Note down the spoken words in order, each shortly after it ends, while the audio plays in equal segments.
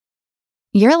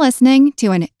You're listening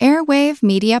to an Airwave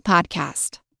Media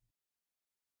Podcast.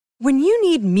 When you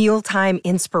need mealtime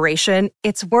inspiration,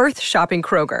 it's worth shopping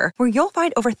Kroger, where you'll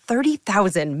find over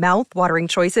 30,000 mouth-watering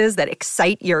choices that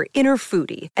excite your inner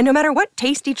foodie. And no matter what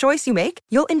tasty choice you make,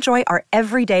 you'll enjoy our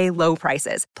everyday low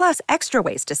prices, plus extra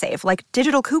ways to save, like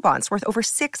digital coupons worth over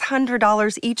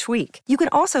 $600 each week. You can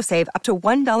also save up to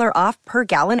 $1 off per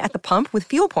gallon at the pump with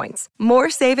fuel points.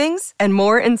 More savings and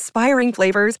more inspiring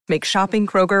flavors make shopping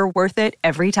Kroger worth it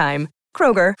every time.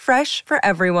 Kroger, fresh for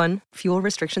everyone. Fuel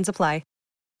restrictions apply.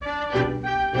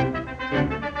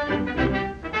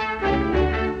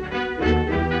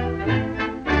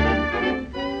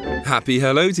 Happy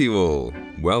hello to you all.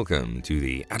 Welcome to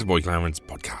the Attaboy Clarence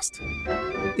podcast.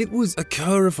 It was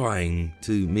occurrifying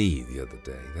to me the other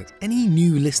day that any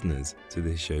new listeners to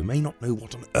this show may not know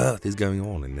what on earth is going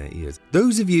on in their ears.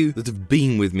 Those of you that have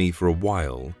been with me for a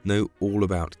while know all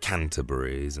about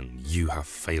Canterbury's and You Have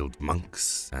Failed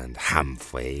Monks and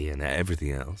Hamfway and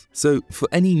everything else. So for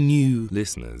any new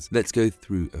listeners, let's go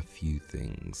through a few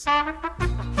things.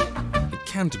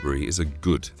 Canterbury is a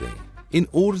good thing. In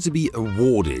order to be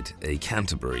awarded a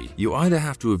Canterbury, you either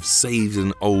have to have saved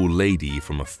an old lady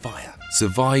from a fire,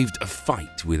 survived a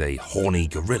fight with a horny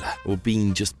gorilla, or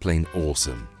been just plain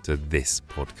awesome to this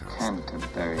podcast.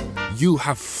 Canterbury. You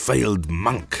have failed,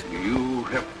 monk. You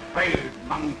have failed,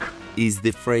 monk. Is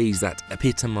the phrase that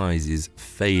epitomizes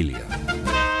failure.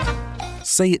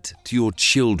 Say it to your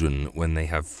children when they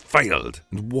have failed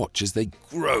and watch as they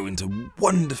grow into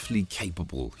wonderfully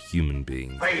capable human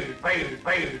beings.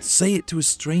 Failed. Say it to a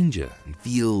stranger and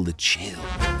feel the chill.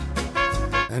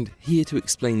 And here to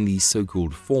explain the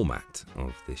so-called format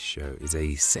of this show is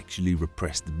a sexually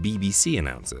repressed BBC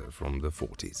announcer from the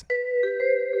 40s.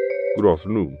 Good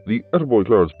afternoon. The Attaboy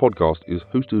Clarence podcast is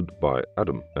hosted by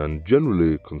Adam and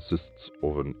generally consists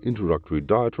of an introductory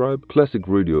diatribe, classic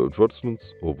radio advertisements,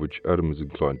 of which Adam is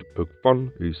inclined to poke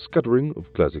fun, a scattering of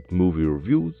classic movie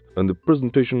reviews, and the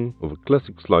presentation of a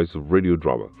classic slice of radio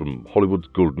drama from Hollywood's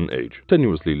golden age,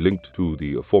 tenuously linked to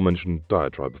the aforementioned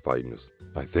diatribifyingness.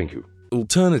 I thank you.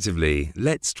 Alternatively,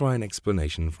 let's try an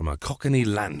explanation from a Cockney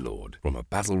landlord from a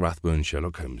Basil Rathbone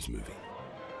Sherlock Holmes movie.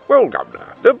 Well,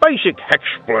 Governor, the basic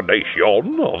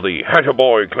explanation of the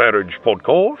Attaboy Clarence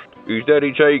podcast is that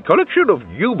it's a collection of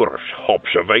numerous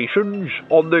observations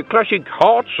on the classic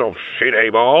hearts of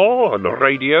cinema and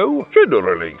radio,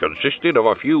 generally consisting of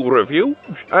a few reviews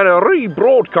and a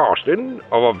rebroadcasting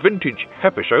of a vintage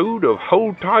episode of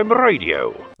old-time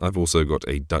radio. I've also got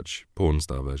a Dutch porn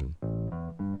star version.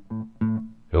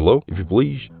 Hello, if you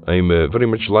please. I'm very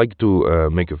much like to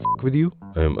make a with you.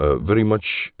 I'm very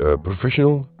much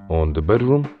professional on the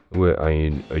bedroom, where I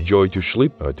enjoy to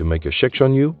sleep, to make a sex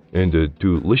on you, and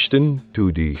to listen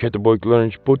to the Attaboy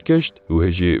Clarence podcast, who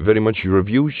has very much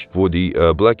reviews for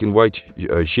the black and white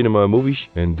cinema movies,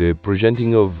 and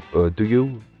presenting of to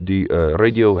you the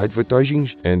radio advertisings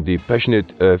and the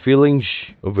passionate feelings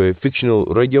of a fictional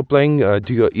radio playing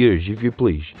to your ears, if you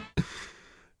please.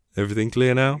 Everything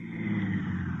clear now?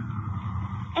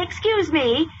 Excuse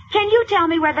me, can you tell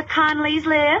me where the Conleys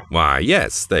live? Why,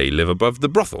 yes, they live above the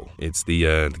brothel. It's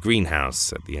the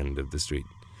greenhouse at the end of the street.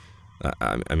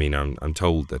 I'm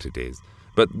told that it is.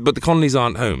 But the Conleys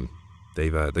aren't home.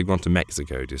 They've gone to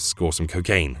Mexico to score some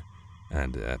cocaine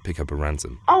and pick up a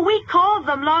ransom. Oh, we called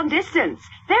them long distance.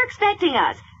 They're expecting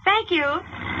us. Thank you.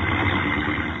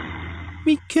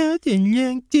 We called them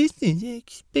long distance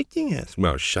expecting us.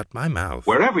 Well, shut my mouth.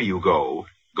 Wherever you go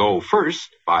first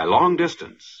by long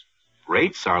distance.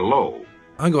 Rates are low.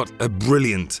 I got a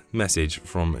brilliant message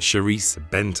from Charisse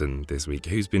Benton this week,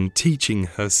 who's been teaching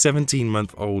her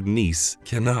 17-month-old niece,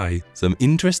 Kenai, some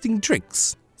interesting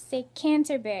tricks. Say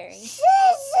Canterbury.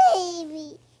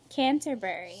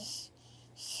 Canterbury.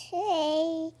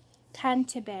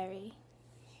 Canterbury.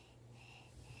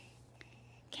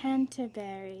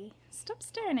 Canterbury. Stop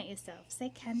staring at yourself. Say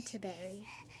Canterbury.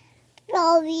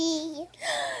 Bobby.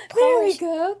 There we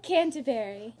go.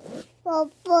 Canterbury.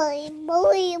 Boy.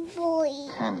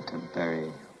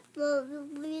 Canterbury.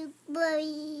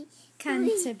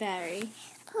 Canterbury.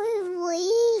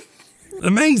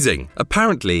 Amazing!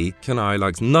 Apparently, Kenai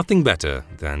likes nothing better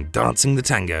than dancing the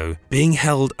tango, being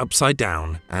held upside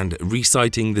down, and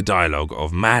reciting the dialogue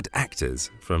of Mad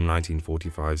Actors from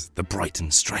 1945's The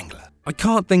Brighton Strangler. I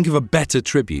can't think of a better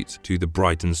tribute to The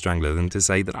Brighton Strangler than to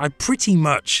say that I pretty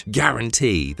much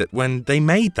guarantee that when they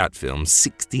made that film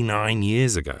 69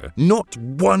 years ago, not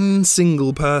one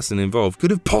single person involved could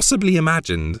have possibly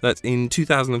imagined that in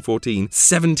 2014,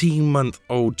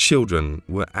 17-month-old children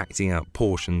were acting out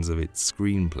portions of its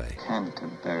screenplay.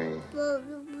 Canterbury.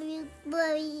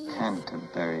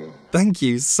 Canterbury. Thank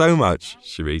you so much,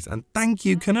 Cherise, and thank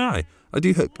you, Kanai. I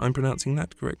do hope I'm pronouncing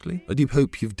that correctly. I do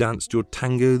hope you've danced your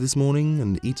tango this morning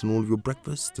and eaten all of your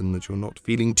breakfast and that you're not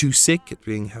feeling too sick at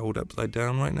being held upside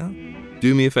down right now.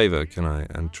 Do me a favour, Kanai,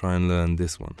 and try and learn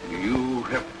this one. You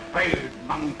have failed,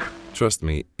 monk. Trust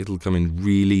me, it'll come in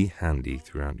really handy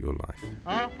throughout your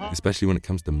life, especially when it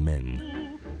comes to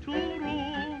men.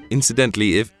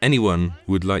 Incidentally, if anyone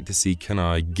would like to see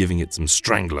Kanai giving it some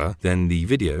strangler, then the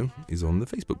video is on the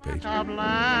Facebook page.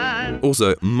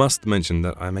 Also, must mention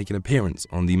that I make an appearance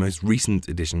on the most recent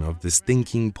edition of the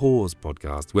Stinking Paws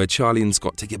podcast, where Charlie and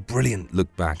Scott take a brilliant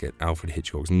look back at Alfred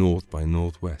Hitchcock's North by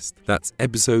Northwest. That's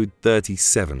episode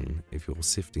 37, if you're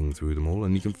sifting through them all,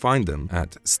 and you can find them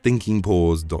at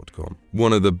stinkingpaws.com.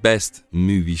 One of the best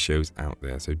movie shows out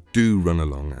there, so do run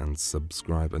along and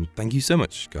subscribe. And thank you so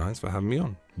much, guys, for having me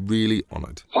on. Really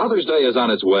honoured. Father's Day is on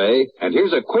its way, and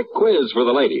here's a quick quiz for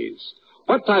the ladies.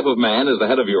 What type of man is the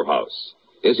head of your house?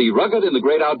 Is he rugged in the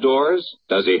great outdoors?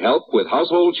 Does he help with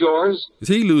household chores? Is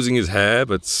he losing his hair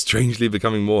but strangely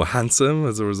becoming more handsome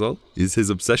as a result? Is his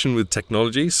obsession with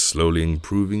technology slowly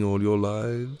improving all your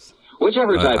lives?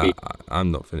 Whichever type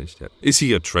I'm not finished yet. Is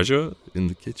he a treasure in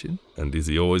the kitchen? And is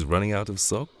he always running out of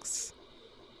socks?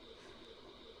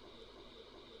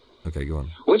 Okay, go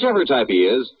on. Whichever type he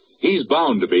is, he's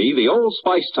bound to be the Old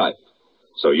Spice type.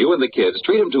 So you and the kids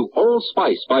treat him to Old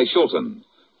Spice by Shulton.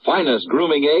 Finest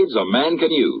grooming aids a man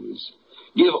can use.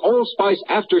 Give Old Spice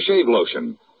aftershave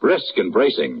lotion. Brisk and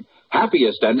bracing.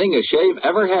 Happiest ending a shave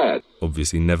ever had.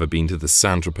 Obviously never been to the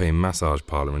Saint-Tropez massage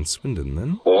parlour in Swindon,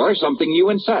 then? Or something new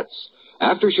in sets.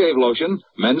 Aftershave lotion,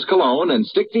 men's cologne, and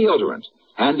stick deodorant.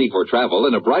 Handy for travel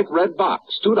in a bright red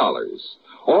box, $2.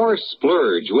 Or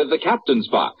splurge with the Captain's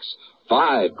Box.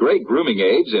 5 great grooming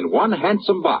aids in one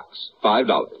handsome box,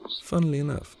 $5. Funnily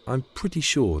enough, I'm pretty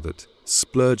sure that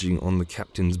splurging on the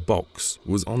Captain's Box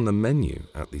was on the menu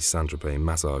at the Saint-Tropez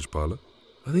massage parlour.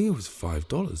 I think it was $5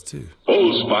 too.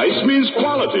 Old Spice means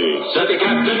quality. Said the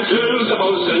captain to the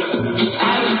bosun,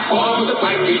 and on the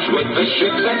package with the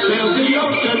ship that sails the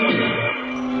ocean.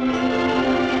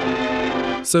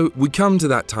 So we come to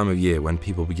that time of year when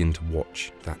people begin to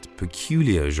watch that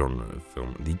peculiar genre of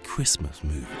film, the Christmas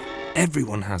movie.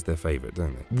 Everyone has their favourite,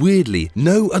 don't they? Weirdly,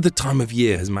 no other time of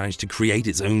year has managed to create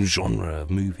its own genre of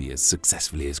movie as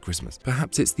successfully as Christmas.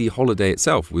 Perhaps it's the holiday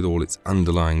itself with all its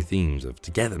underlying themes of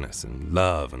togetherness and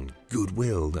love and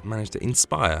goodwill that managed to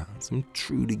inspire some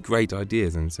truly great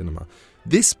ideas in cinema.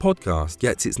 This podcast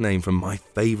gets its name from my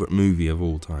favourite movie of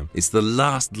all time. It's the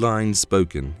last line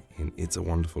spoken in It's a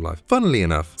Wonderful Life. Funnily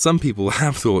enough, some people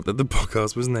have thought that the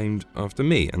podcast was named after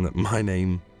me and that my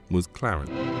name was Clarence.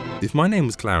 If my name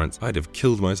was Clarence, I'd have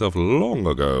killed myself long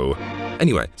ago.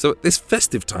 Anyway, so at this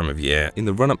festive time of year, in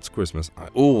the run-up to Christmas, I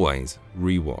always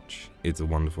rewatch It's a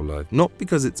Wonderful Life. Not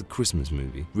because it's a Christmas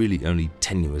movie, really only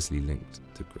tenuously linked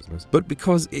to Christmas, but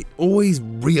because it always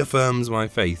reaffirms my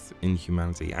faith in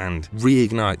humanity and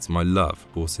reignites my love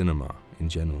for cinema in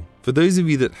general. For those of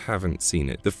you that haven't seen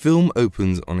it, the film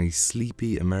opens on a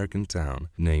sleepy American town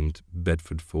named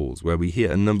Bedford Falls, where we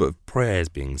hear a number of prayers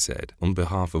being said on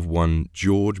behalf of one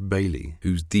George Bailey,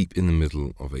 who's deep in the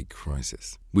middle of a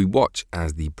crisis. We watch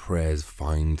as the prayers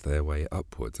find their way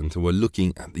upwards until we're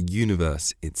looking at the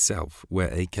universe itself,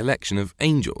 where a collection of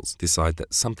angels decide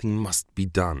that something must be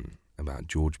done about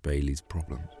George Bailey's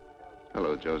problems.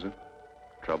 Hello, Joseph.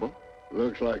 Trouble?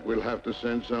 Looks like we'll have to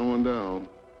send someone down.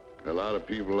 A lot of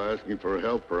people asking for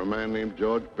help for a man named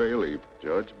George Bailey.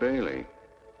 George Bailey?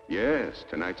 Yes,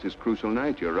 tonight's his crucial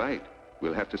night, you're right.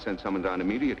 We'll have to send someone down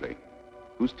immediately.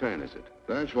 Whose turn is it?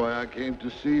 That's why I came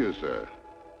to see you, sir.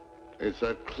 It's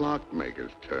that clockmaker's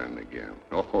turn again.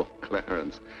 Oh,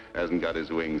 Clarence hasn't got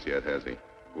his wings yet, has he?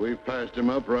 We've passed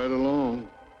him up right along.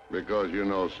 Because, you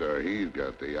know, sir, he's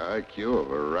got the IQ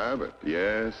of a rabbit.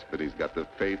 Yes, but he's got the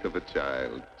faith of a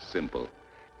child. Simple.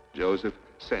 Joseph,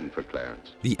 send for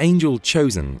Clarence. The angel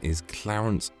chosen is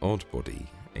Clarence Oddbody,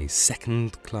 a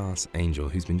second-class angel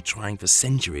who's been trying for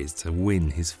centuries to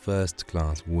win his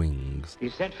first-class wings. You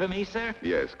sent for me, sir?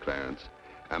 Yes, Clarence.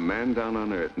 A man down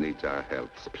on Earth needs our help.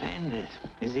 Splendid.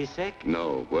 Is he sick?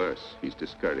 No, worse. He's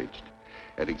discouraged.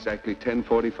 At exactly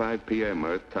 10:45 p.m.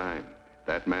 Earth time,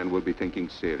 that man will be thinking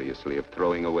seriously of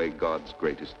throwing away God's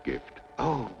greatest gift.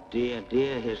 Oh, dear,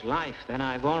 his life. Then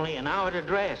I've only an hour to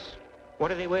dress.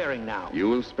 What are they wearing now? You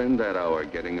will spend that hour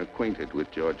getting acquainted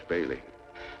with George Bailey.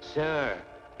 Sir,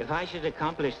 if I should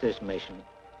accomplish this mission,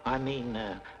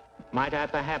 might I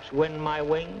perhaps win my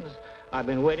wings? I've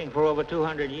been waiting for over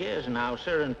 200 years now,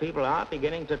 sir, and people are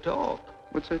beginning to talk.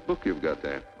 What's that book you've got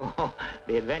there? Oh,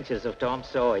 The Adventures of Tom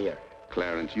Sawyer.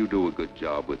 Clarence, you do a good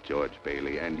job with George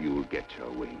Bailey, and you'll get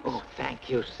your wings. Oh, thank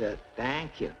you, sir.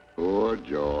 Thank you. Poor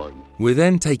George. We're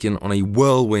then taken on a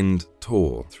whirlwind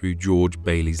tour through George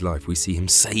Bailey's life. We see him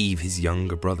save his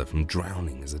younger brother from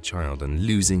drowning as a child and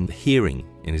losing the hearing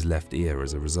in his left ear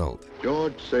as a result.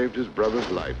 George saved his brother's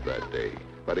life that day,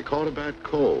 but he caught a bad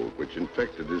cold, which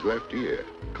infected his left ear,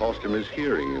 cost him his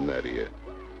hearing in that ear.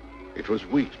 It was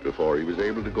weeks before he was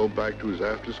able to go back to his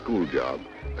after-school job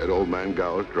at Old Man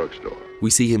Gower's drugstore. We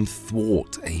see him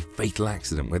thwart a fatal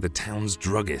accident where the town's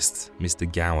druggist,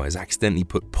 Mr. Gower, has accidentally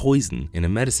put poison in a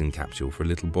medicine capsule for a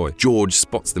little boy. George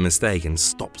spots the mistake and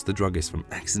stops the druggist from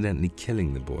accidentally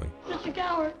killing the boy. Mr.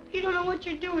 Gower, you don't know what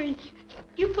you're doing.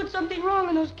 You put something wrong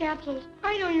in those capsules.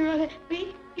 I know you're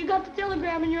unhappy. You got the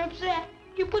telegram and you're upset.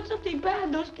 You put something bad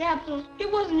in those capsules.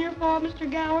 It wasn't your fault, Mr.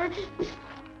 Gower.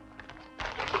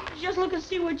 Just look and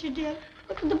see what you did.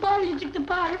 Look at the bottle you took the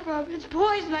powder from. It's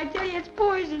poison, I tell you, it's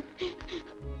poison.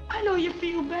 I know you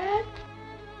feel bad.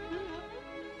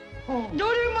 Oh.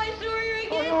 Don't hurt my story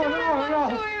again. Oh, no, don't hurt my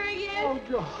no. story again. Oh,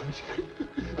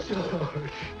 George.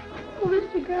 George. Oh,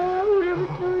 Mr. Gower, I would never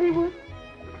tell anyone.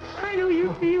 I know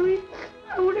your feelings.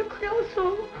 I would have killed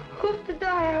so. Hope to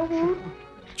die, I won't.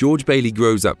 George Bailey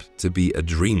grows up to be a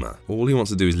dreamer. All he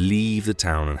wants to do is leave the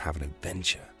town and have an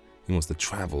adventure. He wants to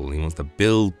travel, he wants to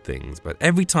build things, but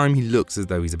every time he looks as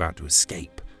though he's about to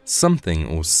escape, something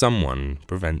or someone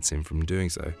prevents him from doing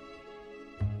so.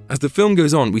 As the film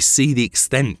goes on, we see the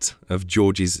extent of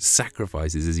George's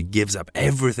sacrifices as he gives up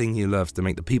everything he loves to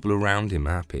make the people around him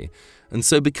happy. And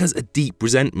so because a deep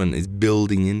resentment is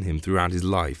building in him throughout his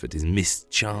life at his missed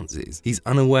chances, he's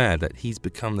unaware that he's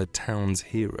become the town's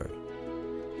hero.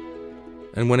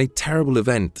 And when a terrible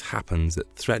event happens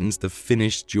that threatens to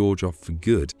finish George off for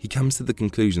good, he comes to the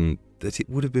conclusion that it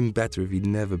would have been better if he'd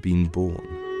never been born.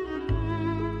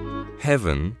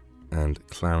 Heaven and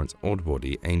Clarence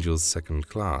Oddbody, Angel's second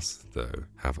class, though,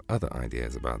 have other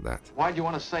ideas about that. Why'd you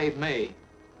want to save me?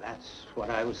 That's what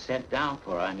I was sent down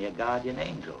for. I'm your guardian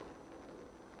angel.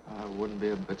 I wouldn't be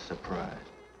a bit surprised.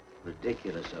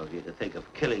 Ridiculous of you to think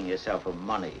of killing yourself for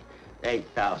money.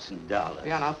 $8,000.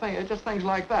 Yeah, now just things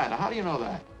like that. Now, how do you know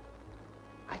that?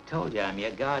 I told you I'm your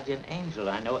guardian angel.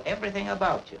 I know everything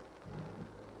about you.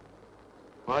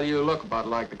 Well, you look about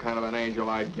like the kind of an angel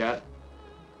I'd get.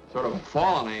 Sort of a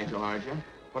fallen angel, aren't you?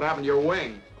 What happened to your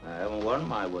wings? I haven't won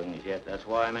my wings yet. That's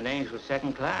why I'm an angel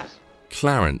second class.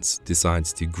 Clarence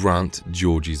decides to grant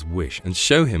George's wish and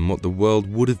show him what the world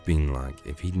would have been like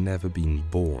if he'd never been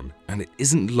born. And it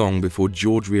isn't long before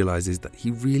George realizes that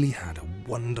he really had a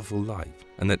wonderful life,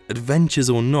 and that adventures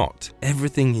or not,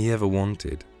 everything he ever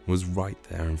wanted was right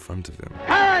there in front of him.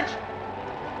 Clarence!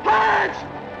 Clarence!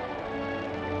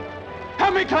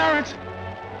 Help me, Clarence!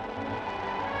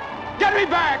 Get me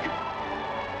back!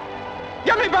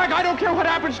 Get me back! I don't care what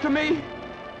happens to me!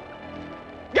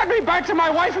 Get me back to my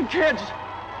wife and kids!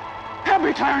 Help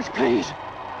me, Clarence, please!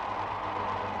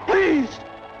 Please!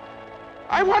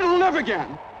 I want to live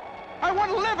again! I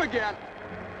want to live again!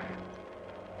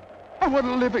 I want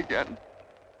to live again!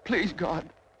 Please, God,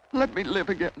 let me live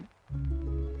again.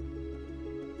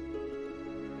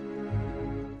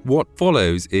 What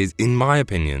follows is, in my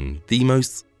opinion, the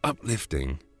most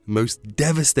uplifting, most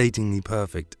devastatingly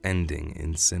perfect ending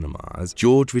in cinema, as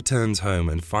George returns home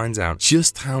and finds out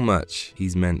just how much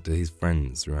he's meant to his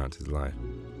friends throughout his life.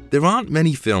 There aren't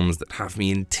many films that have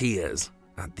me in tears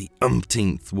at the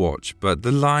umpteenth watch, but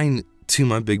the line, "To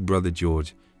my big brother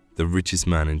George, the richest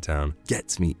man in town,"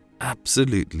 gets me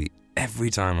absolutely every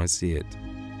time I see it.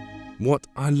 What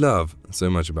I love so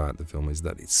much about the film is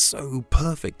that it's so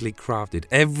perfectly crafted.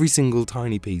 Every single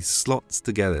tiny piece slots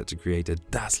together to create a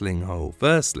dazzling whole.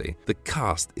 Firstly, the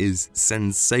cast is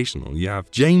sensational. You have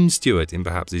James Stewart in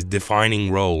perhaps his defining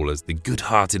role as the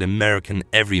good-hearted American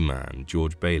everyman,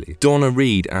 George Bailey. Donna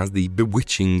Reed as the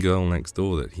bewitching girl next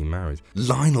door that he marries.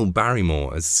 Lionel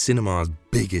Barrymore as cinema's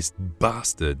biggest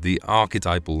bastard, the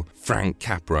archetypal Frank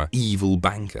Capra evil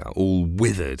banker, all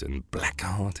withered and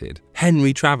black-hearted.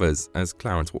 Henry Travers as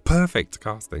Clarence, what perfect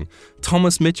casting.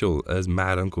 Thomas Mitchell as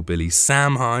Mad Uncle Billy.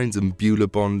 Sam Hines and Beulah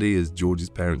Bondi as George's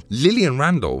parents. Lillian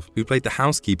Randolph, who played the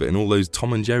housekeeper in all those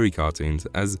Tom and Jerry cartoons,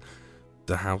 as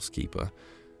the housekeeper.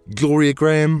 Gloria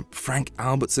Graham, Frank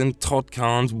Albertson, Todd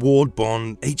Carnes, Ward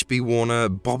Bond, H.B. Warner,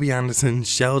 Bobby Anderson,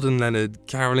 Sheldon Leonard,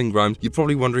 Carolyn Grimes. You're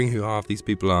probably wondering who half these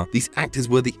people are. These actors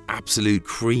were the absolute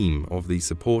cream of the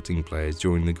supporting players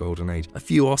during the Golden Age. A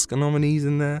few Oscar nominees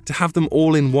in there. To have them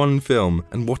all in one film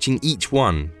and watching each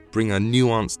one bring a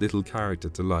nuanced little character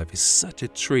to life is such a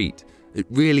treat. It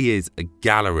really is a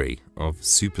gallery of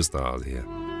superstars here.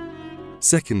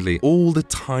 Secondly, all the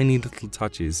tiny little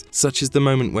touches, such as the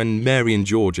moment when Mary and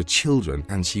George are children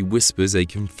and she whispers a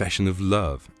confession of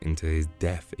love into his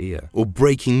deaf ear, or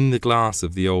breaking the glass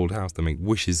of the old house to make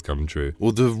wishes come true,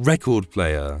 or the record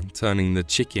player turning the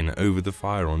chicken over the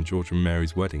fire on George and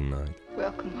Mary's wedding night.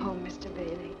 Welcome home, Mr.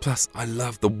 Bailey. Plus, I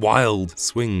love the wild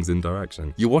swings in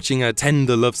direction. You're watching a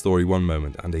tender love story one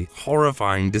moment and a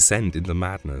horrifying descent into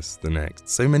madness the next.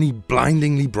 So many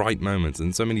blindingly bright moments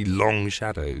and so many long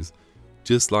shadows,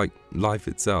 just like life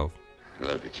itself.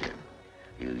 Look at you.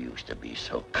 You used to be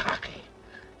so cocky.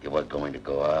 You were going to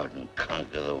go out and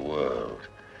conquer the world.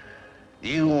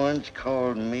 You once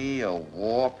called me a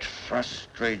warped,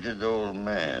 frustrated old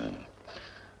man.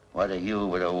 What are you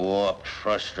with a warped,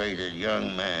 frustrated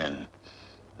young man?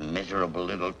 Miserable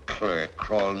little clerk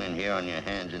crawling in here on your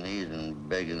hands and knees and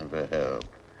begging for help.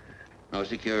 No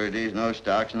securities, no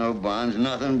stocks, no bonds,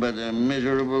 nothing but a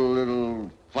miserable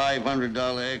little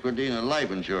 $500 equity in a life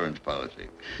insurance policy.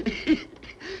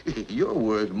 You're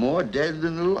worth more dead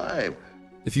than alive.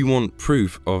 If you want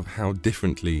proof of how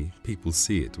differently people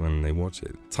see it when they watch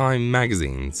it, Time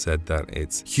magazine said that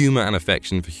its humour and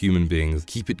affection for human beings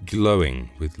keep it glowing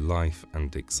with life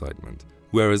and excitement.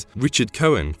 Whereas Richard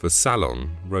Cohen for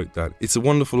Salon wrote that It's a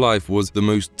Wonderful Life was the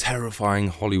most terrifying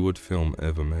Hollywood film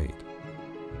ever made.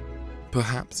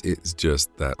 Perhaps it's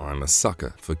just that I'm a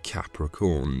sucker for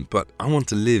Capricorn, but I want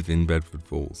to live in Bedford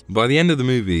Falls. By the end of the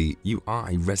movie, you are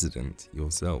a resident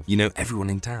yourself. You know everyone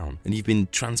in town, and you've been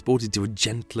transported to a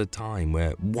gentler time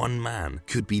where one man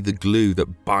could be the glue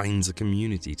that binds a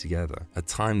community together, a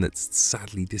time that's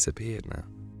sadly disappeared now.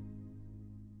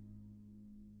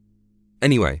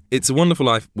 Anyway, It's a Wonderful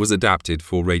Life was adapted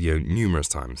for radio numerous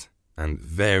times, and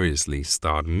variously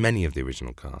starred many of the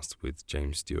original cast with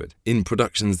James Stewart in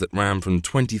productions that ran from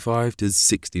 25 to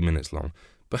 60 minutes long.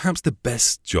 Perhaps the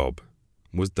best job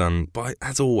was done by,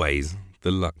 as always, the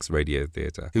Lux Radio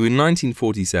Theatre, who in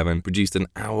 1947 produced an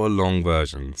hour-long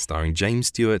version starring James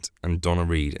Stewart and Donna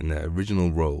Reed in their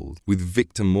original roles, with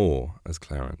Victor Moore as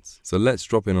Clarence. So let's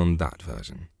drop in on that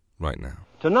version right now.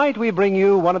 Tonight we bring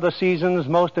you one of the season's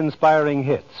most inspiring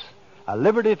hits, a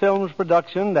Liberty Films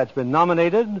production that's been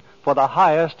nominated for the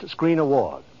highest screen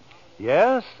award.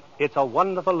 Yes, It's a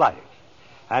Wonderful Life.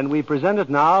 And we present it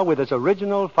now with its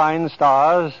original fine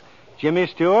stars, Jimmy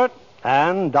Stewart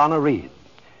and Donna Reed.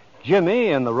 Jimmy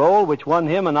in the role which won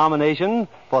him a nomination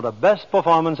for the best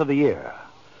performance of the year.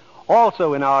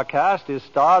 Also in our cast is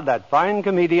starred that fine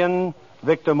comedian,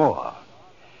 Victor Moore.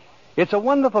 It's a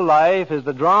Wonderful Life is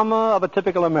the drama of a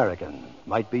typical American.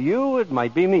 Might be you, it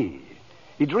might be me.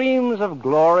 He dreams of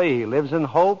glory, he lives in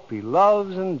hope, he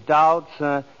loves and doubts,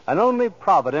 and only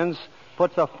Providence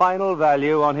puts a final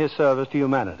value on his service to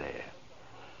humanity.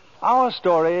 Our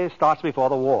story starts before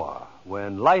the war,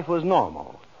 when life was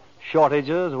normal.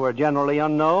 Shortages were generally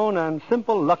unknown, and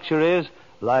simple luxuries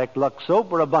like Lux soap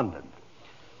were abundant.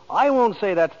 I won't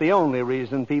say that's the only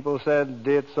reason people said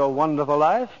it's a wonderful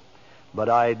life, but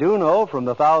I do know from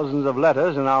the thousands of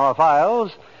letters in our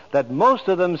files that most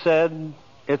of them said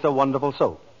it's a wonderful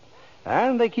soap.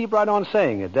 And they keep right on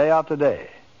saying it day after day.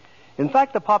 In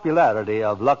fact, the popularity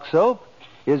of Lux soap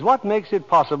is what makes it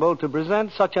possible to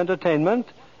present such entertainment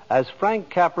as Frank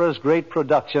Capra's great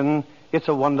production, It's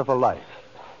a Wonderful Life,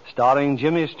 starring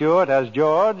Jimmy Stewart as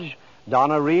George,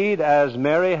 Donna Reed as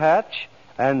Mary Hatch,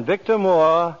 and Victor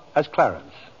Moore as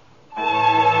Clarence.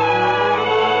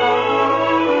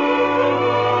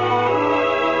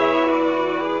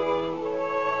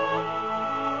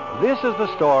 This is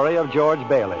the story of George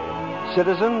Bailey,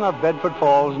 citizen of Bedford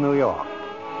Falls, New York.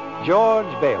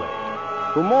 George Bailey,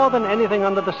 who more than anything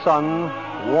under the sun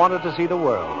wanted to see the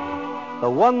world, the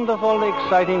wonderful,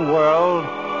 exciting world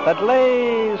that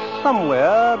lay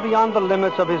somewhere beyond the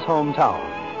limits of his hometown.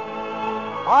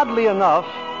 Oddly enough,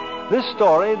 this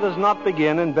story does not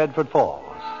begin in Bedford Falls.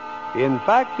 In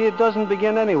fact, it doesn't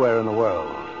begin anywhere in the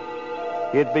world.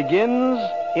 It begins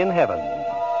in heaven,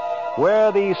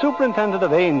 where the superintendent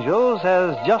of angels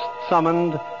has just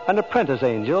summoned an apprentice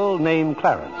angel named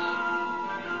Clarence.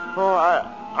 Oh,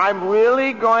 I'm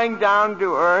really going down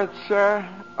to earth, sir?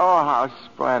 Oh, how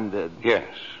splendid. Yes.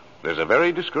 There's a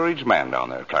very discouraged man down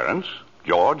there, Clarence.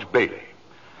 George Bailey.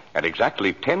 At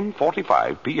exactly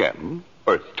 10:45 p.m.,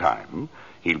 Earth time,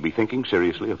 he'll be thinking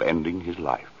seriously of ending his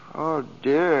life. Oh,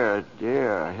 dear,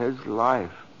 dear, his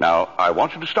life. Now, I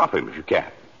want you to stop him if you can.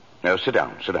 Now, sit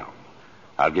down.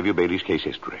 I'll give you Bailey's case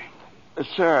history.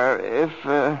 Sir,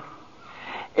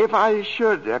 if I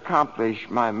should accomplish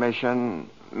my mission,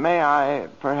 may I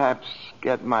perhaps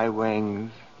get my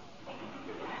wings?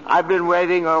 I've been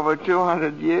waiting over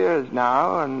 200 years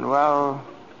now, and, well,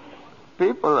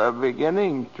 people are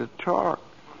beginning to talk.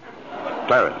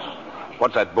 Clarence,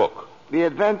 what's that book? The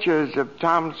Adventures of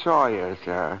Tom Sawyer,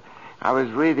 sir. I was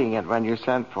reading it when you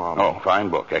sent for me. Oh, fine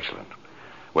book. Excellent.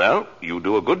 Well, you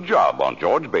do a good job on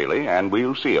George Bailey, and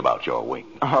we'll see about your wing.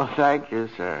 Oh, thank you,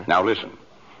 sir. Now, listen.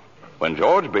 When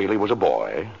George Bailey was a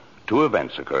boy, 2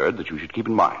 events occurred that you should keep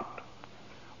in mind.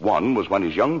 One was when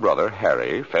his young brother,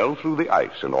 Harry, fell through the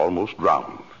ice and almost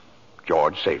drowned.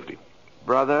 George saved him.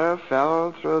 Brother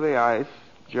fell through the ice.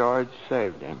 George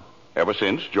saved him. Ever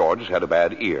since, George has had a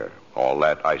bad ear. All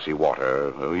that icy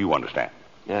water, you understand.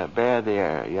 Yeah, bad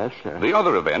ear. Yes, sir. The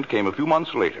other event came a few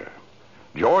months later.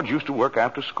 George used to work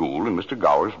after school in Mr.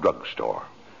 Gower's drugstore.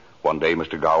 One day,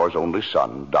 Mr. Gower's only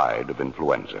son died of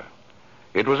influenza.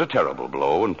 It was a terrible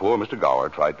blow, and poor Mr. Gower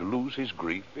tried to lose his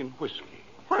grief in whiskey.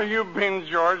 Where you been,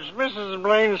 George? Mrs.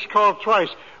 Blaine's called twice.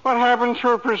 What happened to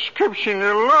her prescription?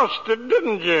 You lost it,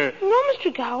 didn't you? No,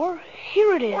 Mr. Gower.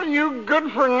 Here it is. Well, you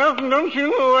good for nothing. Don't you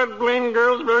know that Blaine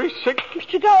girl's very sick?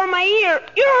 Mr. Gower, my ear.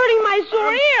 You're hurting my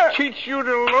sore ear. Teach you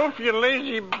to loaf, you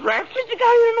lazy brat. Mr.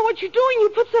 Gower, you don't know what you're doing. You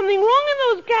put something wrong in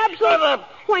those capsules. Shut up.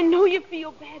 Oh, I know you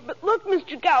feel bad, but look,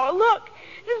 Mr. Gower, look.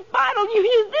 This bottle, you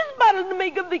used this bottle to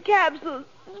make up the capsules.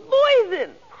 It's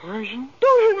poison. Poison?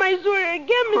 Don't hurt my sore ear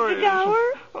again, Mr.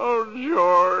 Gower. Oh,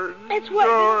 George. That's what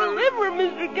in the liver,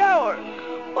 Mr. Gower.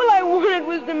 All I wanted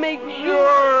was to make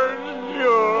sure.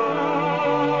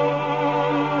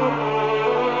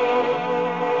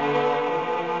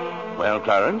 Well,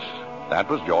 Clarence, that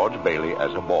was George Bailey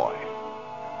as a boy.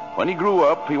 When he grew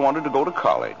up, he wanted to go to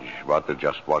college, but there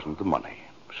just wasn't the money.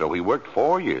 So he worked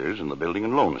 4 years in the Building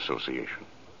and Loan Association.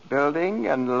 Building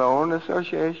and Loan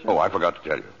Association? Oh, I forgot to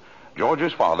tell you.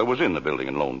 George's father was in the building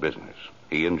and loan business.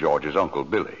 He and George's uncle,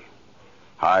 Billy.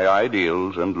 High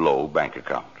ideals and low bank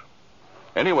account.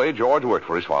 Anyway, George worked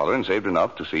for his father and saved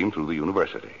enough to see him through the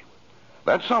university.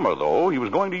 That summer, though, he was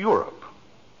going to Europe.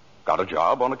 Got a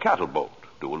job on a cattle boat.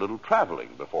 Do a little traveling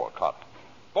before college.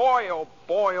 Boy, oh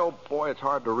boy, it's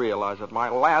hard to realize it. My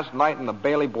last night in the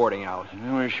Bailey boarding house.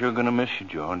 We're sure going to miss you,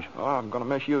 George. Oh, I'm going to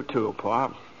miss you, too,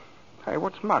 Pop. Hey,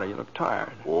 what's the matter? You look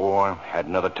tired. Oh, I had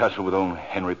another tussle with old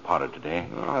Henry Potter today.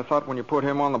 Oh, I thought when you put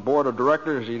him on the board of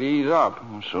directors, he'd ease up.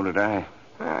 Oh, so did I.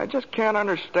 I just can't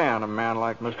understand a man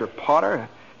like Mr. Potter.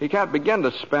 He can't begin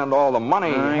to spend all the money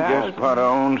he has. I guess Potter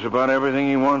owns about everything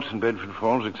he wants in Bedford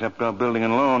Falls except our building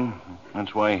and loan.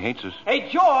 That's why he hates us. Hey,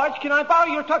 George, can I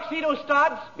borrow your tuxedo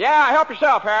studs? Yeah, help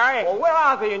yourself, Harry. Well, where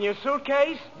are they, in your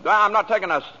suitcase? I'm not taking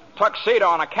a tuxedo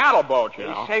on a cattle boat, you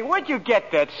know. Say, where'd you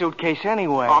get that suitcase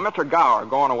anyway? Oh, Mr. Gower,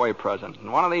 going away present.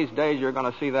 And one of these days you're going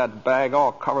to see that bag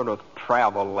all covered with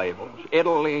travel labels.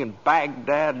 Italy,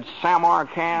 Baghdad,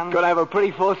 Samarkand. Gonna have a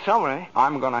pretty full summer, eh?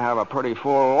 I'm going to have a pretty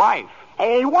full life.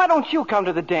 Hey, why don't you come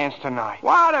to the dance tonight?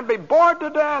 What? I'd be bored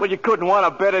to death. Well, you couldn't want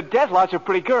a better death. Lots of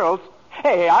pretty girls.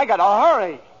 Hey, I got to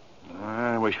hurry.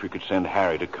 I wish we could send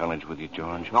Harry to college with you,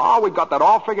 George. No, we've got that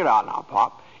all figured out now,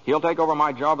 Pop. He'll take over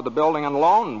my job at the building and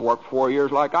loan and work 4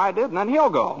 years like I did, and then he'll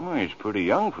go. Oh, he's pretty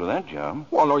young for that job.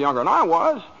 Well, no younger than I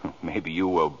was. Maybe you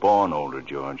were born older,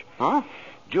 George. Huh?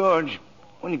 George,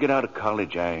 when you get out of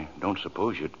college, I don't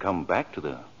suppose you'd come back to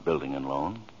the building and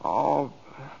loan. Oh,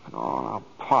 no,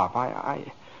 Pop,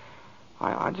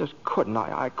 I just couldn't.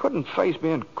 I couldn't face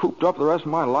being cooped up the rest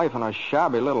of my life in a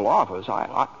shabby little office.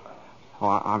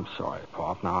 I'm sorry,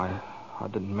 Pop. Now, I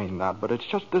didn't mean that, but it's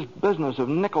just this business of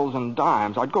nickels and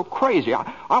dimes. I'd go crazy.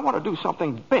 I want to do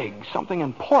something big, something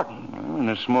important. Well, in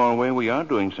a small way, we are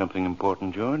doing something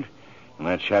important, George. In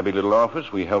that shabby little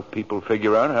office, we help people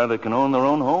figure out how they can own their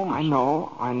own homes. I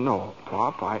know,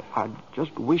 Pop. I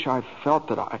just wish I felt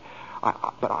that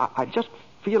but I just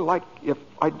feel like if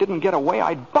I didn't get away,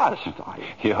 I'd bust.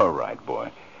 You're right,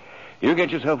 boy. You get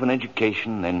yourself an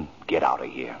education, then get out of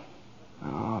here.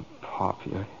 Oh, Pop,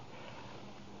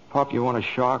 you want a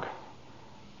shock?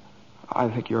 I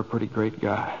think you're a pretty great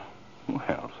guy.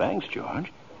 Well, thanks,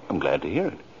 George. I'm glad to hear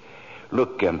it.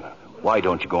 Look, why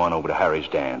don't you go on over to Harry's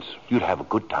dance? You'd have a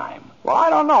good time. Well, I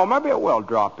don't know. Maybe it will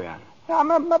drop in. Yeah,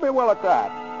 maybe it will at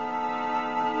that.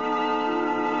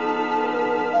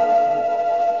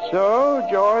 So,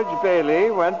 George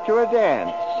Bailey went to a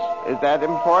dance. Is that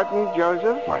important,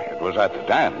 Joseph? Why, it was at the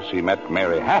dance he met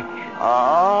Mary Hatch.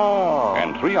 Oh.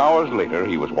 And 3 hours later,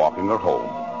 he was walking her home.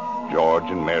 George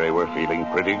and Mary were feeling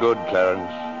pretty good,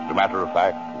 Clarence. As a matter of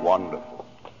fact, wonderful.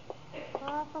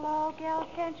 Buffalo girl,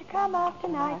 can't you come out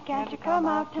tonight? Can't you come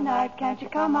out tonight? Can't you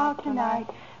come out tonight?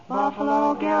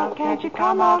 Buffalo girl, can't you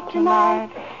come out tonight?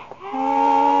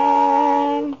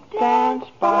 And dance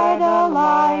by the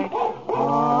light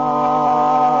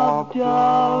of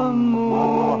the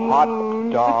moon.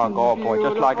 Hot dog, oh boy,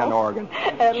 just like an organ.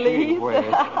 At least.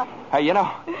 Hey, you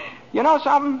know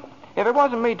something? If it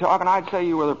wasn't me talking, I'd say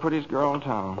you were the prettiest girl in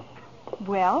town.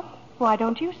 Well, why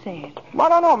don't you say it? Well, I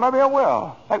don't know. Maybe I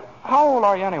will. Hey, how old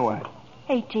are you anyway?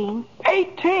 18.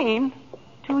 18?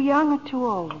 Too young or too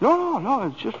old? No,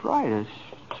 it's just right. It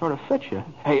sort of fits you.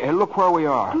 Hey, look where we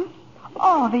are.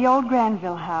 Oh, the old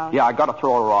Granville house. Yeah, I got to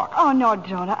throw a rock. Oh, no,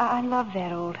 don't. I love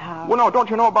that old house. Well, no, don't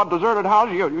you know about deserted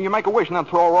houses? You make a wish and then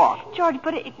throw a rock. George,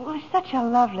 but it was such a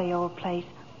lovely old place.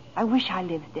 I wish I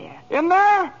lived there. In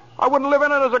there? I wouldn't live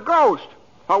in it as a ghost.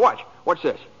 Oh, watch. Watch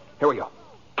this. Here we go.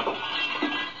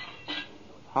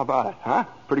 How about it, huh?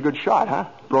 Pretty good shot, huh?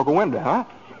 Broke a window, huh?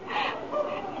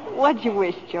 What'd you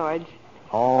wish, George?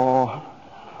 Oh,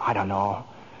 I don't know.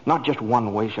 Not just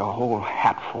one wish, a whole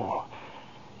hatful.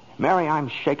 Mary, I'm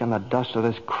shaking the dust of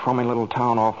this crummy little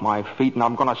town off my feet, and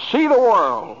I'm going to see the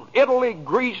world. Italy,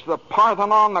 Greece, the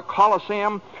Parthenon, the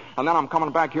Colosseum. And then I'm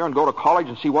coming back here and go to college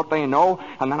and see what they know.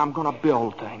 And then I'm going to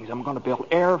build things. I'm going to build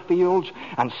airfields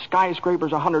and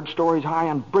skyscrapers 100 stories high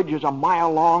and bridges a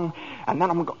mile long. And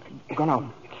then I'm going to...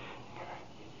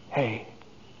 Hey,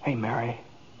 Mary.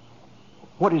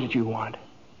 What is it you want?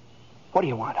 What do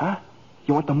you want, huh?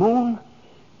 You want the moon?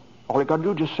 All you got to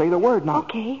do is just say the word now.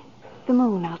 Okay. The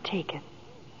moon, I'll take it.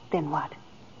 Then what?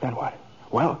 Then what?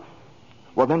 Well,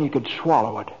 then you could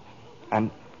swallow it.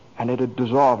 And it'd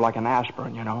dissolve like an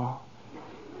aspirin, you know.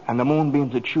 And the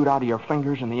moonbeams would shoot out of your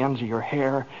fingers and the ends of your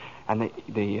hair. And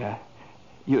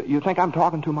you think I'm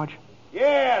talking too much?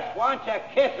 Yes, why don't you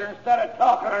kiss her instead of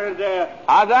talking her to death?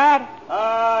 How's that?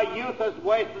 Youth is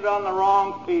wasted on the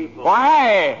wrong people. Well,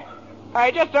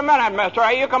 hey, just a minute, mister.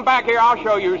 Hey, you come back here. I'll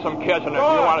show you some kissing if you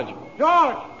want to.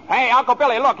 George! Hey, Uncle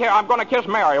Billy, look here. I'm going to kiss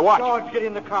Mary. Watch. George, get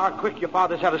in the car quick. Your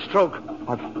father's had a stroke.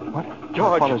 What?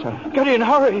 George, get in,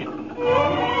 hurry.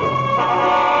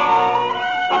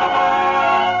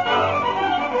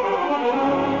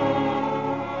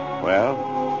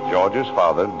 Well, George's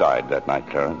father died that night,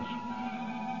 Clarence.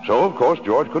 So, of course,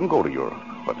 George couldn't go to Europe.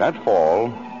 But that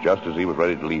fall, just as he was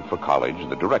ready to leave for college,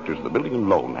 the directors of the building and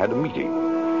loan had a meeting.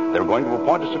 They were going to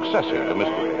appoint a successor to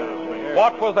Mr.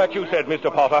 What was that you said,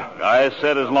 Mr. Potter? I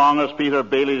said as long as Peter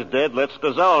Bailey's dead, let's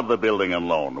dissolve the building and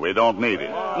loan. We don't need it.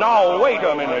 Now, wait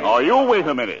a minute. Oh, you wait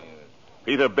a minute.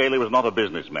 Peter Bailey was not a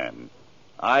businessman.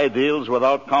 Ideals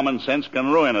without common sense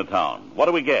can ruin a town. What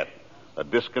do we get? A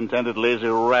discontented, lazy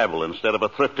rabble instead of a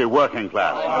thrifty working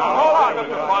class. Hold on,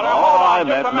 Mr. Potter. I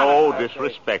meant no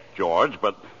disrespect, George,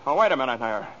 but... Oh, wait a minute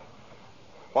there.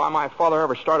 Why my father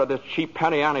ever started this cheap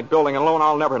penny ante building and loan,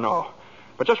 I'll never know.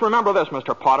 But just remember this,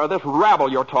 Mr. Potter, this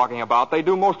rabble you're talking about, they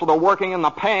do most of the working and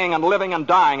the paying and living and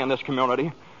dying in this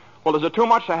community. Well, is it too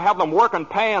much to have them work and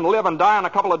pay and live and die in a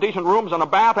couple of decent rooms and a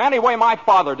bath? Anyway, my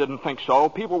father didn't think so.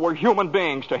 People were human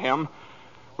beings to him.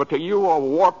 But to you, a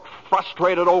warped,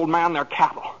 frustrated old man, they're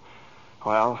cattle.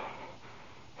 Well,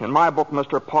 in my book,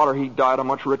 Mr. Potter, he died a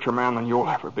much richer man than you'll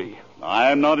ever be.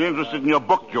 I'm not interested in your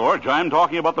book, George. I'm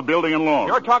talking about the building and loan.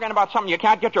 You're talking about something you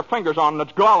can't get your fingers on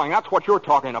that's galling. That's what you're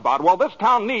talking about. Well, this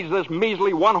town needs this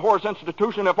measly one-horse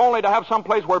institution, if only to have some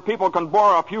place where people can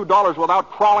borrow a few dollars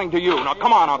without crawling to you. Now,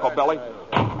 come on, Uncle Billy.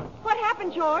 What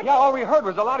happened, George? Yeah, all we heard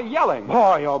was a lot of yelling.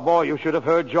 Boy, oh boy, you should have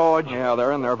heard George. Yeah,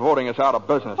 they're in there voting us out of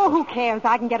business. Oh, who cares?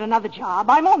 I can get another job.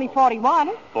 I'm only 41.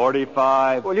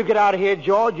 45. Well, you get out of here,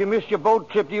 George. You missed your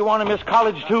boat trip. Do you want to miss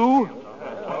college, too?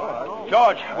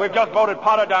 George, we've just voted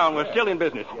Potter down. We're still in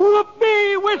business.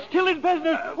 Whoopee! We're still in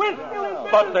business. We're still in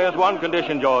business. But there's one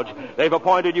condition, George. They've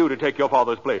appointed you to take your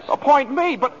father's place. Appoint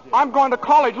me? But I'm going to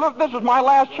college. Look, this is my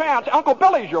last chance. Uncle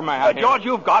Billy's your man. George,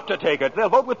 you've got to take it. They'll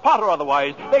vote with Potter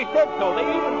otherwise. They said so. They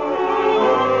even...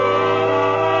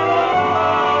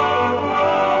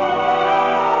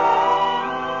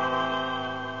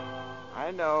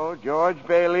 I know. George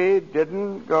Bailey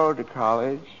didn't go to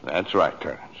college. That's right,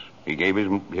 Terence. He gave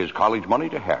his college money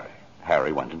to Harry.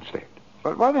 Harry went instead.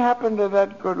 But what happened to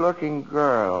that good-looking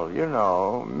girl, you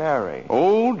know, Mary?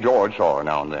 Oh, George saw her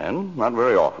now and then. Not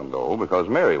very often, though, because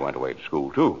Mary went away to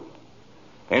school, too.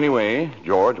 Anyway,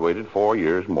 George waited 4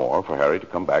 years more for Harry to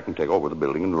come back and take over the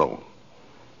building and loan.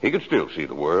 He could still see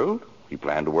the world. He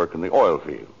planned to work in the oil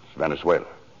fields, Venezuela.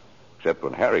 Except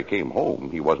when Harry came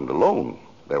home, he wasn't alone.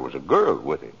 There was a girl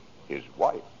with him, his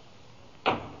wife.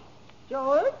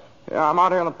 George? Yeah, I'm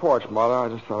out here on the porch, Mother. I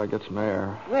just thought I'd get some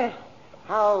air. Well,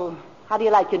 how do you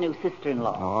like your new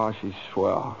sister-in-law? Oh, she's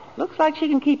swell. Looks like she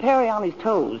can keep Harry on his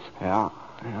toes. Yeah,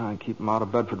 I keep him out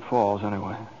of Bedford Falls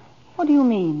anyway. What do you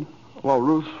mean? Well,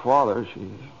 Ruth's father,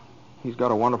 he's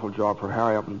got a wonderful job for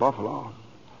Harry up in Buffalo.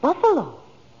 Buffalo?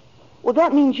 Well,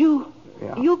 that means you...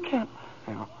 Yeah. You can't...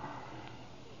 Yeah.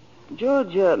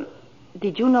 George,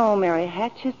 did you know Mary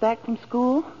Hatch is back from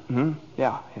school? Hmm?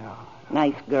 Yeah.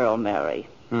 Nice girl, Mary.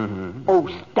 Mm-hmm. Oh,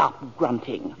 stop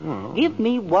grunting. Give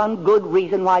me one good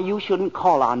reason why you shouldn't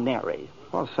call on Mary.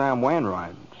 Well, Sam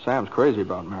Wainwright. Sam's crazy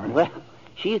about Mary. Well,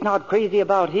 she's not crazy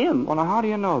about him. Well, now, how do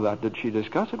you know that? Did she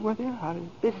discuss it with you?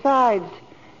 Besides,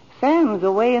 Sam's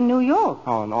away in New York.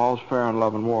 Oh, and all's fair in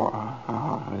love and war.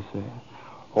 I see.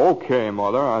 Okay,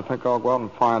 Mother, I think I'll go out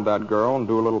and find that girl and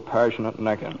do a little passionate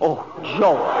necking. Oh,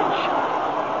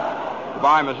 George.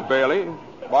 Goodbye, Miss Bailey.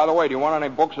 By the way, do you want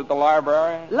any books at the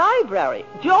library? Library?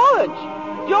 George!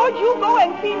 George, you go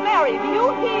and see Mary. Do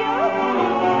you hear?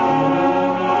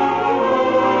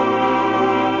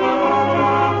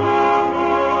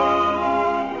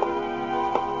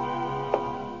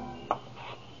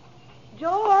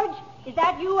 George, is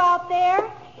that you out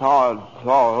there? Oh,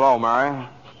 hello, Mary.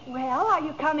 Well, are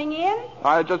you coming in?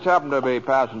 I just happened to be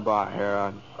passing by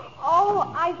here.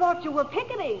 Oh, I thought you were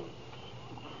picketing.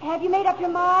 Have you made up your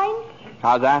mind?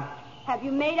 How's that? Have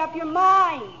you made up your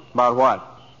mind? About what?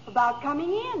 About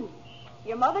coming in.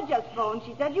 Your mother just phoned.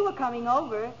 She said you were coming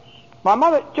over. My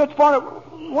mother just phoned.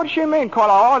 What does she mean,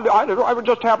 Carla? I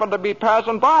just happened to be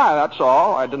passing by, that's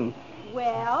all. I didn't...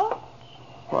 Well?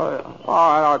 Well,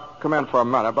 all right, I'll come in for a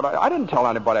minute, but I didn't tell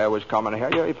anybody I was coming here.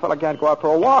 You fella can't go out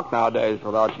for a walk nowadays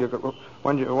without you.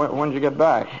 When'd you get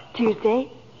back?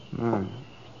 Tuesday.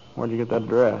 Where'd you get that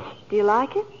dress? Do you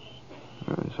like it?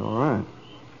 It's all right.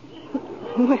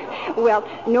 Well,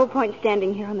 no point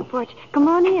standing here on the porch. Come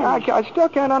on in. I still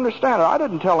can't understand it. I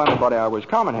didn't tell anybody I was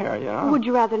coming here, you know. Would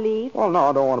you rather leave? Well, no,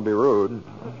 I don't want to be rude.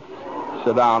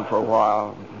 Sit down for a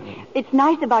while. It's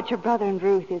nice about your brother and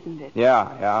Ruth, isn't it?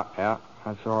 Yeah.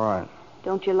 That's all right.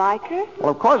 Don't you like her? Well,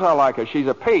 of course I like her. She's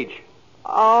a peach.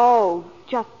 Oh,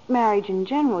 just marriage in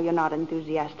general you're not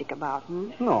enthusiastic about,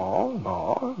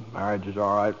 No. Marriage is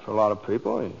all right for a lot of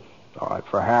people. It's all right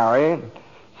for Harry, and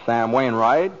Sam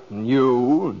Wainwright, and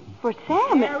you. For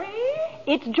Sam? Mary?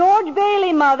 It's George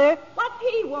Bailey, Mother. What's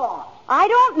he want? I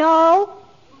don't know.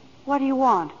 What do you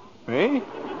want? Me?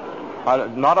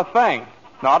 Not a thing.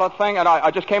 Not a thing, and I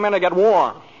just came in to get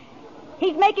warm.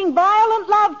 He's making violent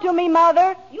love to me,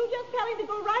 Mother. You just tell him to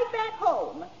go right back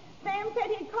home. Sam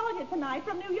said he'd call you tonight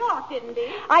from New York, didn't he?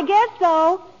 I guess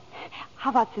so.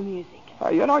 How about some music?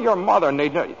 Your mother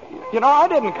needs... I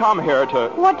didn't come here to...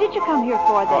 What did you come here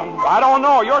for, then? I don't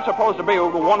know. You're supposed to be the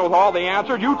one with all the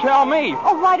answers. You tell me.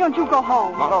 Oh, why don't you go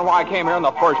home? I don't know why I came here in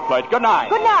the first place. Good night.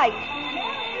 Good night.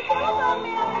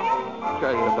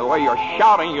 The way you're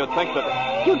shouting, you'd think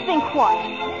that... You'd think what?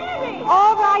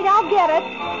 All right, I'll get it.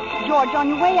 George, on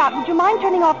your way out, would you mind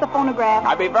turning off the phonograph?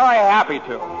 I'd be very happy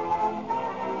to.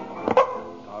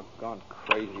 Doggone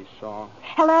crazy song.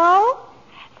 Hello?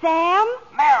 Sam?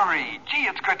 Mary, gee,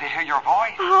 it's good to hear your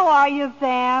voice. How are you,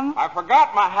 Sam? I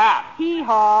forgot my hat.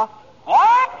 Hee-haw.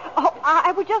 What? Oh,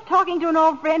 I was just talking to an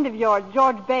old friend of yours,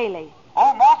 George Bailey.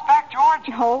 Oh, Mossback George?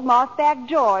 Old Mossback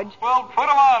George. Well, put him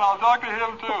on. I'll talk to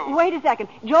him, too. Wait a second.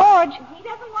 George. He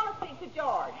doesn't want to speak to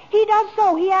George. He does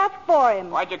so. He asked for him.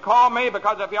 Why'd you call me?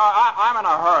 Because if I'm in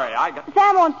a hurry.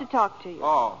 Sam wants to talk to you.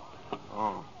 Oh.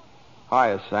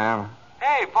 Hiya, Sam.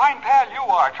 Hey, fine pal you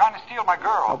are, trying to steal my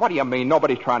girl. What do you mean?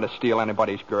 Nobody's trying to steal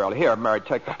anybody's girl. Here, Mary,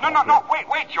 take the phone. No.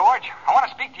 Wait, George. I want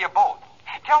to speak to you both.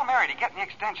 Tell Mary to get in the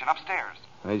extension upstairs.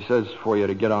 He says for you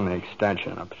to get on the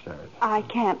extension upstairs. I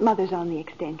can't. Mother's on the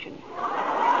extension.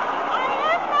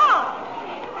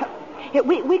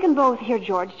 We can both hear,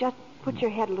 George. Just put your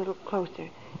head a little closer.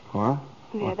 What?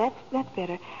 There, that's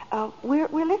better. We're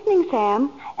listening,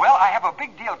 Sam. Well, I have a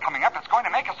big deal coming up that's going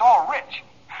to make us all rich.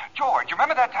 George, you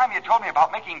remember that time you told me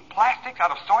about making plastics out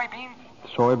of soybeans?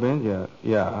 Soybeans?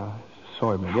 Yeah.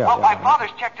 Soybeans, yeah. Well, my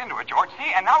father's checked into it, George,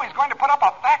 see? And now he's going to put up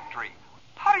a factory.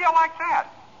 How do you like that?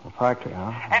 A factory,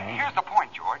 huh? And here's the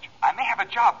point, George. I may have a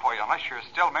job for you unless you're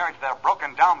still married to that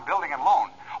broken-down building and loan.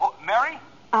 Oh, Mary?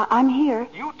 I'm here.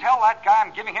 You tell that guy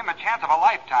I'm giving him a chance of a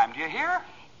lifetime. Do you hear?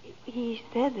 He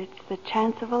says it's the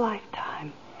chance of a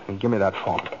lifetime. Hey, give me that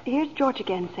phone. Here's George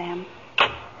again, Sam.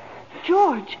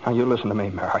 George. Now, you listen to me,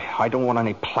 Mary. I don't want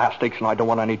any plastics, and I don't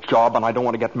want any job, and I don't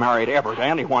want to get married ever to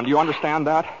anyone. Do you understand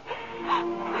that?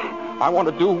 I want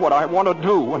to do what I want to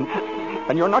do,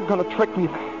 and you're not going to trick me.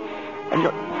 And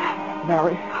you're...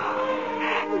 Mary.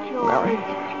 George. Mary.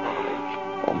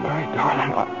 Oh, Mary,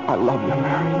 darling, I love you,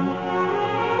 Mary.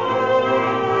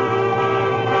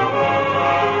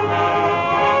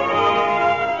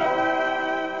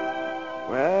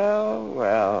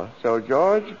 Well, so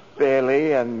George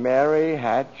Bailey and Mary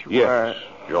Hatch were...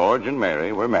 George and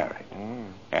Mary were married.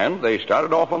 And they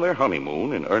started off on their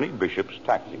honeymoon in Ernie Bishop's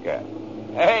taxicab.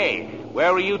 Hey,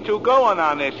 where are you two going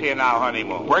on this here now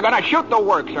honeymoon? We're going to shoot the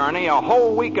works, Ernie. A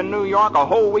whole week in New York, a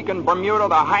whole week in Bermuda,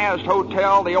 the highest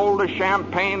hotel, the oldest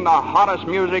champagne, the hottest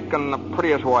music, and the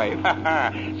prettiest wife.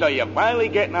 So you're finally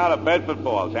getting out of Bedford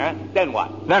Falls, huh? Then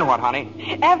what? Then what,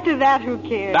 honey? After that, who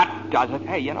cares? That does it.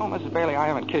 Hey, you know, Mrs. Bailey, I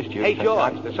haven't kissed you. Hey,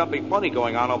 George, there's something funny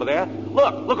going on over there.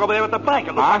 Look over there at the bank.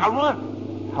 It looks like a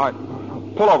run. All right.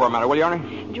 Pull over a minute, will you,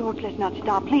 Ernie? George, let's not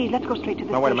stop. Please, let's go straight to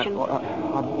the No, wait a station. minute.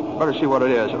 I better see what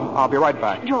it is. I'll be right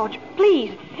back. George,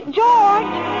 please. George!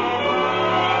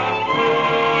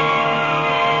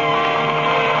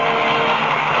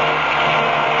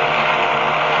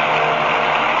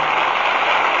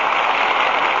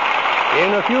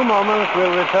 In a few moments,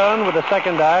 we'll return with the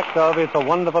second act of It's a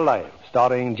Wonderful Life,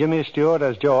 starring Jimmy Stewart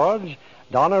as George,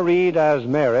 Donna Reed as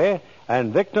Mary,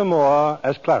 and Victor Moore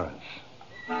as Clarence.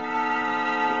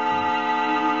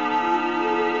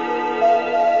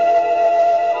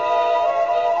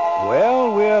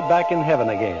 Well, we're back in heaven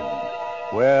again,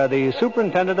 where the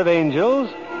superintendent of angels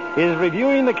is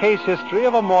reviewing the case history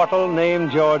of a mortal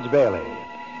named George Bailey.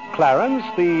 Clarence,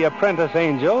 the apprentice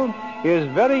angel, is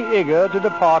very eager to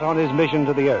depart on his mission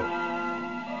to the earth.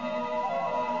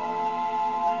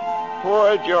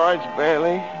 Poor George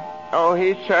Bailey. Oh,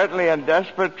 he's certainly in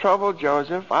desperate trouble,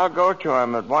 Joseph. I'll go to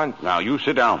him at once. Now, you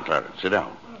sit down, Clarence. Sit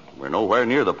down. We're nowhere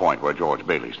near the point where George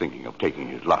Bailey's thinking of taking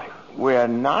his life. We're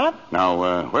not?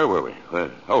 Now, where were we?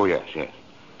 Oh, yes.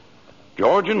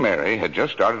 George and Mary had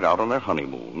just started out on their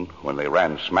honeymoon when they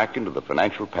ran smack into the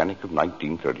financial panic of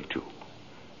 1932.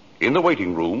 In the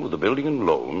waiting room of the building and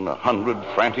loan,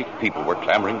 100 frantic people were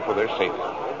clamoring for their safety.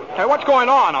 Hey, what's going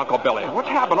on, Uncle Billy? What's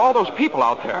happened to all those people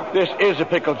out there? This is a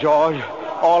pickle, George.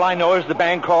 All I know is the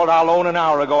bank called our loan an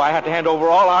hour ago. I had to hand over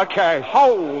all our cash.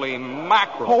 Holy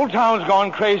mackerel. Whole town's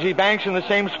gone crazy. Bank's in the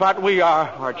same spot we are.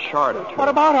 Our charter, too. What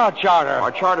about our charter?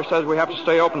 Our charter says we have to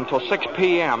stay open until 6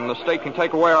 p.m. The state can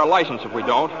take away our license if we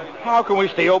don't. How can we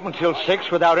stay open till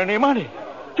 6 without any money?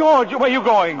 George, where are you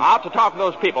going? Out to talk to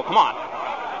those people. Come on.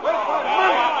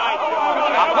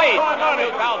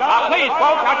 Now, please,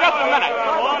 folks. Now, just a minute.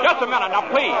 Just a minute. Now,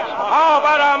 please. How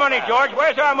about our money, George?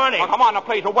 Where's our money? Now, come on. Now,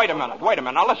 please. Wait a minute.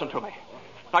 Now, listen to me.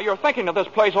 Now, you're thinking of this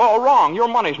place all wrong. Your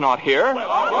money's not here. Wait a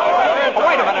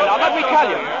minute. Now,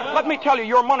 let me tell you,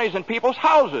 your money's in people's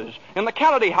houses. In the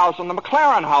Kennedy house, and the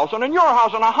McLaren house, and in your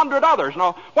house, and 100 others.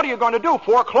 Now, what are you going to do?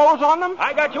 Foreclose on them?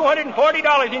 I got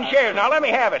 $240 in shares. Now, let me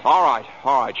have it. All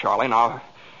right, Charlie. Now,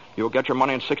 you'll get your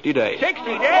money in 60 days. 60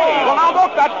 days? Well, now,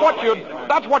 look,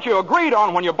 that's what you agreed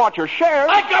on when you bought your shares.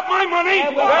 I got my money!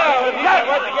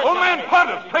 Yes! Old man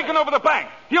Potter's taking over the bank.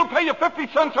 He'll pay you 50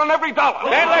 cents on every dollar.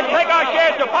 Then let's take our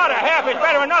shares to Potter. Half is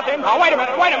better than nothing. Now, wait a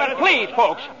minute, please,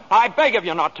 folks. I beg of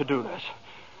you not to do this.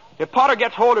 If Potter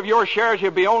gets hold of your shares,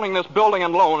 he'll be owning this building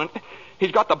and loan.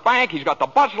 He's got the bank, he's got the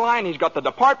bus line, he's got the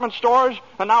department stores,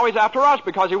 and now he's after us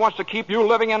because he wants to keep you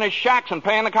living in his shacks and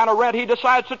paying the kind of rent he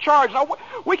decides to charge. Now,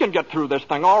 we can get through this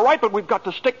thing all right, but we've got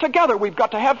to stick together. We've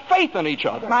got to have faith in each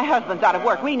other. My husband's out of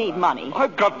work. We need money.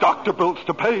 I've got doctor bills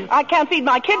to pay. I can't feed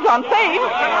my kids on faith.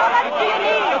 How much do you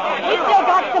need? We still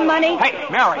got some money. Hey,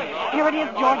 Mary. Here it is,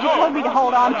 George. You told me to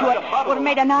hold on to it. Would have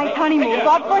made a nice honeymoon.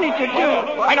 Bought furniture,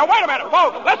 too. Hey, now, wait a minute,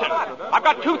 folks. Listen. I've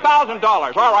got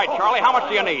 $2,000. All right, Charlie, how much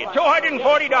do you need? $240.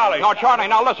 No, Charlie,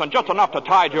 now listen, just enough to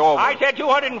tide you over. I said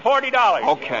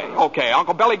 $240. Okay.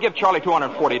 Uncle Billy, give Charlie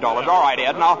 $240. All right,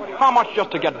 Ed. Now, how much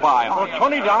just to get by on?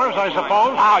 $20, I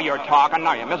suppose. Now you're talking.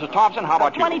 Now, Mrs. Thompson, how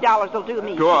about you? $20 will do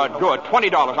me. Good.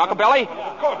 $20. Uncle Billy,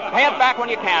 pay it back when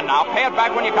you can now. Pay it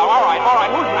back when you can. All right.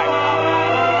 Who's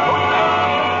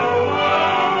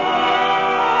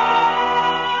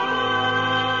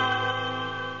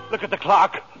next? Look at the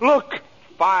clock. Look.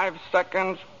 5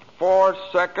 seconds. 4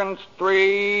 seconds,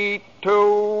 3,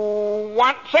 2,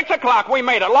 1. 6 o'clock, we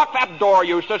made it. Lock that door,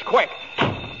 Eustace, quick.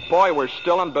 Boy, we're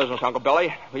still in business, Uncle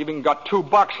Billy. We've even got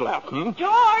 $2 left.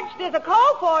 George, there's a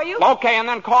call for you. Okay, and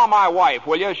then call my wife,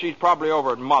 will you? She's probably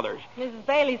over at Mother's. Mrs.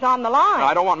 Bailey's on the line. No,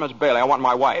 I don't want Miss Bailey. I want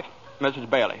my wife, Mrs.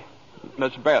 Bailey.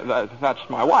 Miss Bailey, that's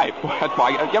my wife.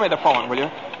 Give me the phone, will you?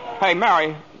 Hey,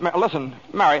 Mary, listen,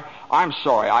 Mary, I'm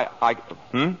sorry.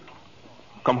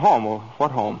 Come home? Well, what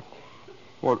home?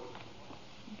 Well,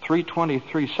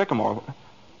 323 Sycamore.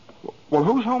 Well,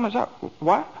 whose home is that?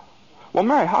 What? Well,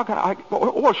 Mary, how can I...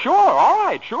 Well, sure, all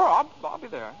right, sure, I'll be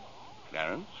there.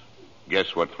 Clarence,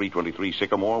 guess what 323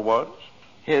 Sycamore was?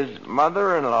 His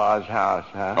mother-in-law's house,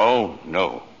 huh? Oh,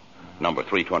 no. Number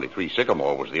 323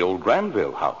 Sycamore was the old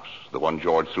Granville house, the one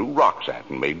George threw rocks at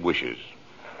and made wishes.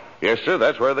 Yes, sir,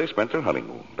 that's where they spent their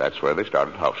honeymoon. That's where they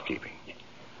started housekeeping.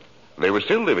 They were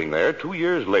still living there 2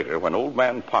 years later when old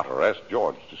man Potter asked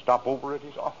George to stop over at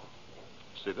his office.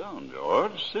 Sit down,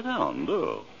 George. Sit down,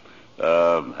 do.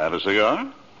 Have a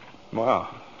cigar? Well,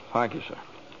 thank you, sir.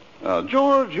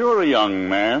 George, you're a young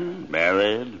man,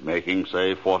 married, making,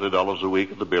 say, $40 a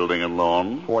week at the building and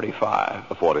loan.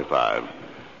 45. 45.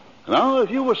 Now, if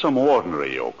you were some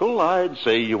ordinary yokel, I'd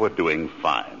say you were doing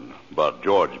fine. But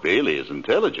George Bailey is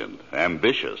intelligent,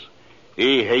 ambitious.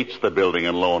 He hates the building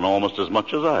and loan almost as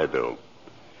much as I do.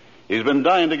 He's been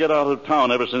dying to get out of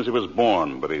town ever since he was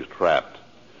born, but he's trapped.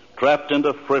 Trapped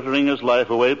into frittering his life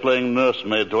away playing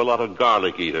nursemaid to a lot of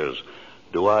garlic eaters.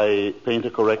 Do I paint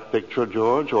a correct picture,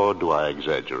 George, or do I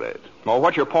exaggerate? Well,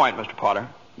 what's your point, Mr. Potter?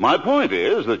 My point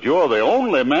is that you're the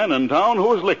only man in town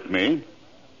who has licked me.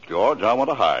 George, I want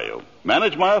to hire you.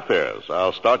 Manage my affairs.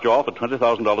 I'll start you off at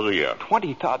 $20,000 a year.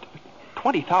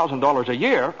 $20,000 a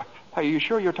year? Are you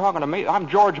sure you're talking to me? I'm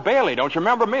George Bailey. Don't you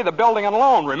remember me? The building and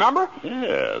loan, remember?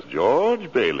 Yes,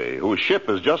 George Bailey, whose ship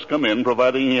has just come in,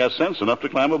 providing he has sense enough to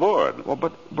climb aboard. Well,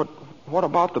 but what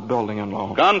about the building and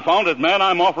loan? Confound it, man.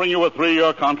 I'm offering you a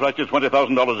 3-year contract at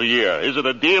 $20,000 a year. Is it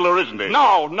a deal or isn't it?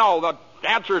 No. The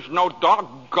answer's no,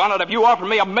 doggone it. If you offered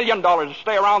me $1 million to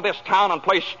stay around this town and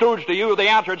play stooge to you, the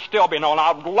answer'd still be no.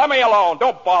 Now, let me alone.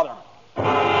 Don't bother.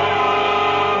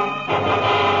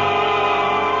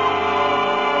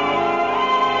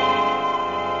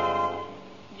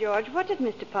 George, what did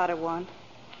Mr. Potter want?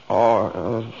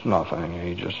 Oh, it's nothing.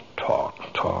 He just talk.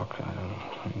 It's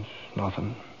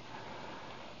nothing.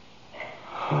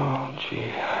 Oh,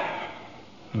 gee.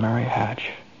 Mary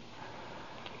Hatch.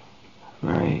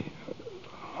 Mary,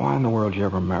 why in the world did you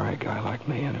ever marry a guy like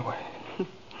me anyway?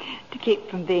 To keep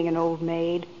from being an old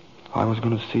maid. I was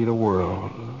going to see the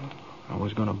world. I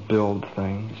was going to build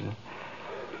things.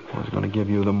 I was going to give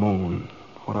you the moon.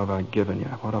 What have I given you?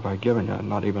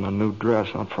 Not even a new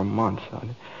dress, not for months.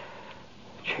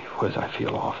 Gee whiz, I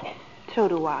feel awful. So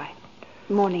do I.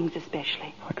 Mornings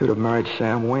especially. I could have married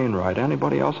Sam Wainwright,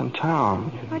 anybody else in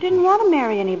town. I didn't want to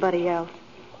marry anybody else.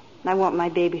 I want my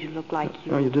baby to look like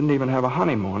you. No, you didn't even have a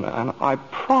honeymoon, and I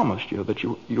promised you that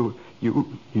you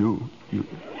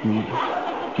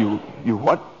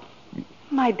what?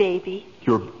 My baby.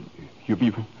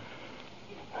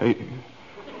 Hey,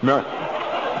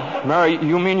 Mary,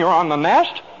 you mean you're on the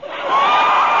nest?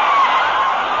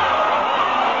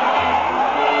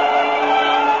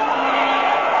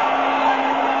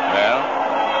 Well,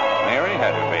 Mary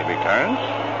had her baby turns,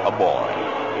 a boy.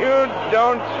 You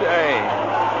don't say.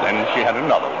 Then she had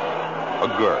another one,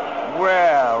 a girl.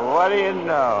 Well, what do you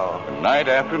know? Night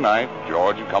after night,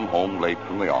 George had come home late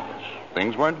from the office.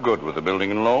 Things weren't good with the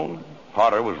building and loan.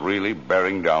 Potter was really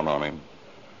bearing down on him.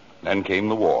 Then came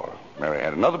the war. Mary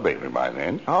had another baby by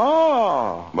then.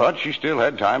 Oh. But she still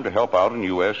had time to help out in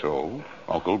USO.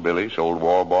 Uncle Billy sold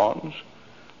war bonds.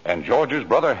 And George's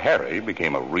brother Harry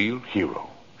became a real hero.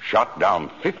 Shot down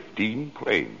 15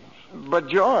 planes. But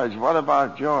George, what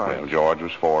about George? Well, George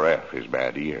was 4F his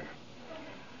bad year.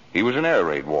 He was an air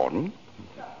raid warden.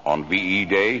 On VE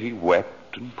Day, he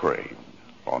wept and prayed.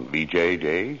 On VJ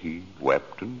Day, he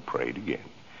wept and prayed again.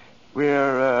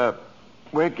 We're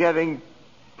getting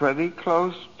pretty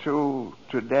close to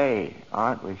today,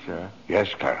 aren't we, sir?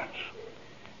 Yes, Clarence.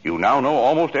 You now know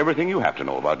almost everything you have to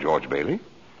know about George Bailey,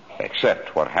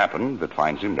 except what happened that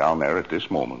finds him down there at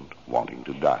this moment, wanting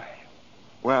to die.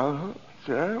 Well,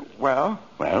 sir, well?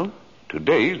 Well,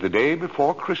 today's the day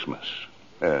before Christmas,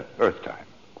 Earth time.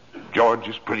 George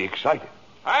is pretty excited.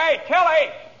 Hey, Tilly!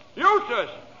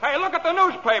 Eustace! Hey, look at the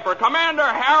newspaper. Commander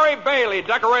Harry Bailey,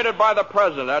 decorated by the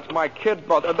president. That's my kid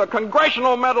brother. The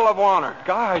Congressional Medal of Honor.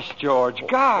 Gosh, George,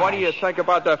 gosh. What do you think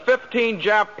about the 15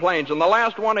 Jap planes? And the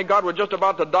last one he got was just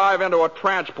about to dive into a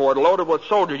transport loaded with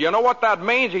soldiers. You know what that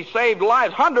means? He saved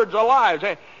lives, hundreds of lives.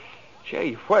 Hey,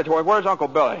 gee, where's Uncle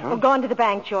Billy? Huh? We're going to the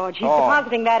bank, George. He's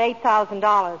depositing that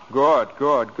 $8,000. Good.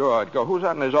 Who's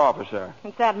that in his office there?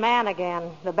 It's that man again,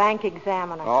 the bank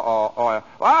examiner. Yeah.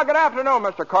 Well, good afternoon,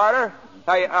 Mr. Carter.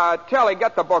 Hey, Tilly,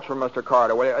 get the books from Mr.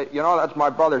 Carter, will you? You know, that's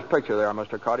my brother's picture there,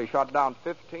 Mr. Carter. He shot down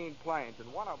 15 planes,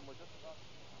 and one of them was just about...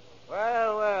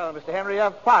 Well, Mr. Henry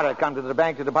F. Potter come to the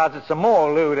bank to deposit some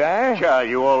more loot, eh? Sure,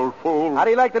 you old fool. How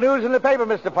do you like the news in the paper,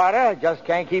 Mr. Potter? Just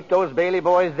can't keep those Bailey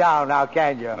boys down now,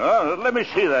 can you? Let me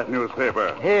see that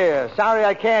newspaper. Here, sorry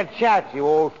I can't chat, you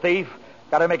old thief.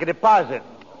 Got to make a deposit.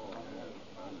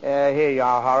 Here you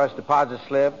are, Horace. Deposit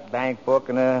slip, bank book,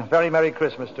 and a very Merry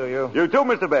Christmas to you. You too,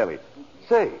 Mr. Bailey.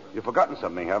 Say, you've forgotten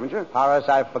something, haven't you? Horace,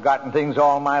 I've forgotten things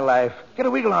all my life. Get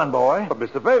a wiggle on, boy. But,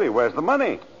 Mr. Bailey, where's the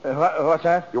money? What's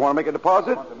that? You want to make a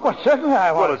deposit? Well, certainly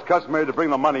I want. Well, it's customary to bring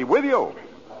the money with you.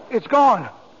 It's gone.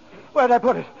 Where'd I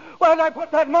put it? Where'd I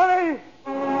put that money?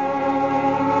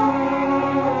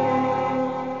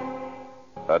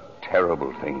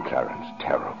 terrible thing, Clarence,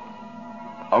 terrible.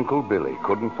 Uncle Billy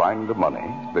couldn't find the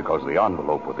money because the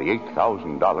envelope with the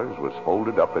 $8,000 was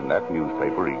folded up in that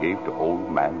newspaper he gave to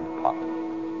old man Potter.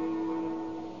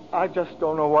 I just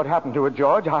don't know what happened to it,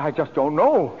 George. I just don't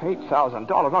know.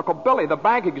 $8,000. Uncle Billy, the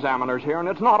bank examiner's here, and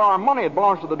it's not our money. It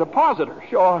belongs to the depositors.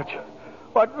 George,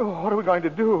 what are we going to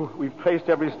do? We've traced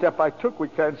every step I took. We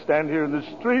can't stand here in the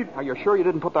street. Are you sure you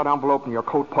didn't put that envelope in your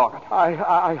coat pocket?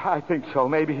 I think so.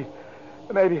 Maybe.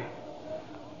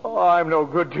 Oh, I'm no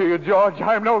good to you, George.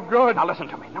 I'm no good. Now listen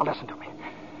to me.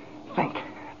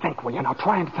 Think, will you? Now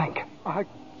try and think. I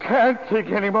can't think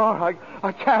anymore.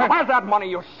 I can't. Where's that money,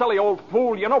 you silly old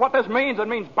fool? You know what this means? It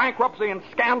means bankruptcy and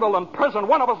scandal and prison.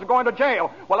 One of us is going to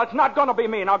jail. Well, it's not going to be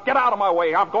me. Now get out of my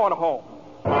way. I'm going home.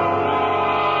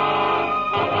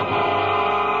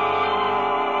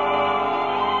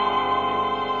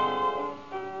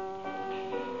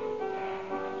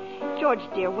 George,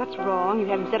 dear, what's wrong? You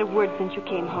haven't said a word since you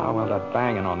came home. Oh, well, that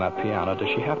banging on that piano. Does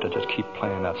she have to just keep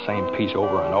playing that same piece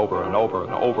over and over and over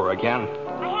and over again?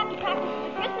 I have to practice for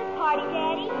the Christmas party,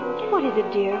 Daddy. What is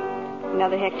it, dear?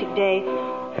 Another hectic day?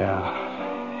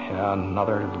 Yeah,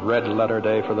 another red-letter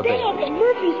day for the baby. Dad, the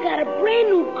Murphy's got a brand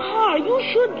new car. You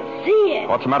should see it.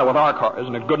 What's the matter with our car?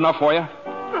 Isn't it good enough for you?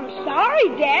 I'm sorry,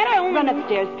 Dad. I only... Run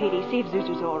upstairs, Petey. See if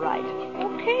Zuzu's all right.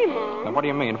 Okay, Mom. Now, what do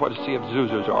you mean? What to see if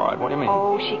Zuzu's all right? What do you mean?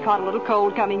 Oh, she caught a little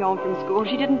cold coming home from school.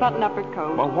 She didn't button up her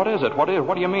coat. Well, what is it? What do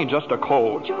you mean, just a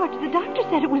cold? George, the doctor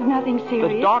said it was nothing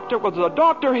serious. Was the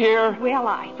doctor here? Well,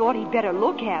 I thought he'd better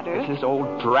look at her. This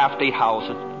old drafty house.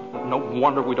 It's no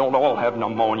wonder we don't all have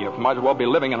pneumonia. Might as well be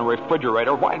living in a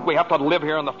refrigerator. Why'd we have to live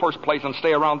here in the first place and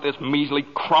stay around this measly,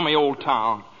 crummy old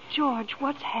town? George,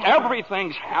 what's happened?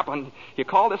 Everything's happened. You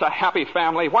call this a happy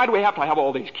family? Why do we have to have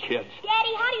all these kids?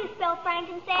 Daddy, how do you spell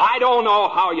frankincense? I don't know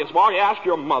how you spell. You ask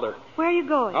your mother. Where are you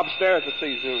going? Upstairs to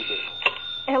see Zuzu.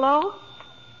 Hello?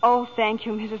 Oh, thank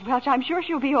you, Mrs. Welch. I'm sure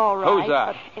she'll be all right. Who's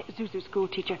that? Zuzu's school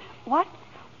teacher. What?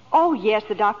 Oh, yes,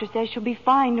 the doctor says she'll be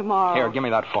fine tomorrow. Here, give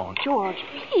me that phone. George,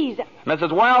 please.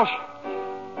 Mrs. Welch?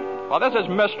 Well, this is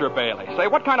Mr. Bailey. Say,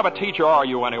 what kind of a teacher are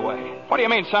you anyway? What do you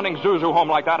mean sending Zuzu home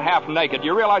like that half naked?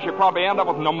 You realize you probably end up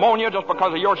with pneumonia just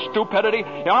because of your stupidity?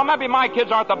 You know, maybe my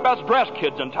kids aren't the best dressed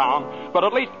kids in town, but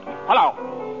at least... Hello.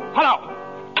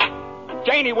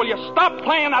 Janie, will you stop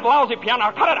playing that lousy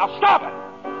piano? Cut it out. Stop it.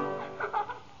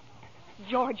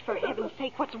 George, for heaven's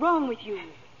sake, what's wrong with you?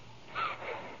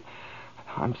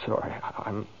 I'm sorry.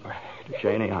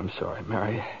 Janie, I'm sorry.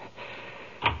 Mary...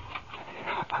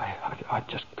 I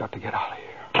just got to get out of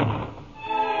here.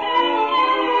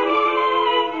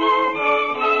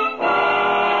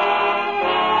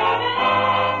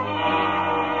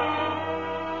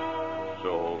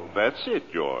 So that's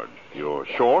it, George. You're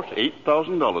short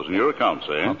 $8,000 in your accounts,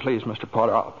 eh? Oh, please, Mr.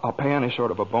 Potter, I'll pay any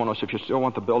sort of a bonus if you still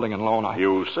want the building and loan.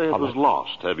 You say it was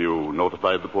lost. Have you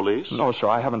notified the police? No, sir,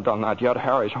 I haven't done that yet.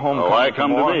 Harry's home. Oh, I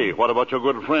come to me. What about your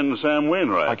good friend, Sam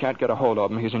Wainwright? I can't get a hold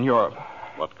of him. He's in Europe.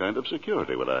 What kind of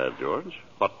security would I have, George?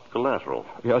 What collateral?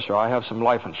 Yes, sir, I have some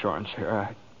life insurance here.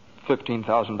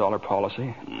 $15,000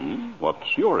 policy.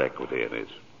 What's your equity in it?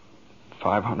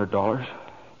 $500.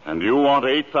 And you want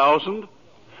 $8,000?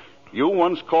 You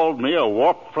once called me a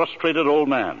warped, frustrated old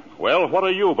man. Well, what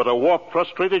are you but a warped,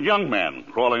 frustrated young man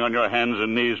crawling on your hands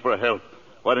and knees for help?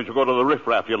 Why don't you go to the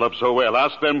riffraff you love so well?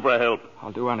 Ask them for help.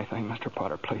 I'll do anything, Mr.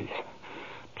 Potter, please.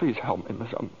 Please help me,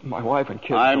 Miss. My wife and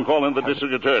kids... I'm calling the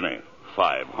district attorney.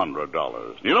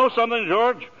 $500. You know something,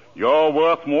 George? You're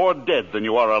worth more dead than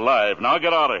you are alive. Now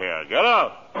get out of here. Get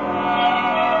out.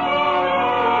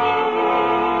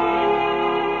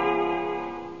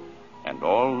 And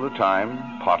all the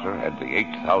time, Potter had the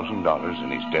 $8,000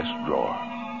 in his desk drawer.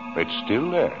 It's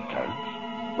still there,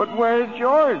 Clarence. But where's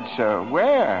George, sir?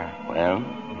 Where? Well,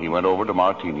 he went over to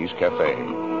Martini's Cafe.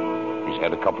 He's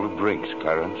had a couple of drinks,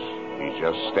 Clarence. He's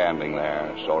just standing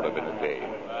there, sort of in a daze.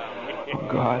 Oh,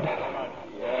 God.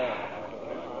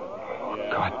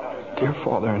 God, dear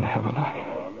Father in heaven,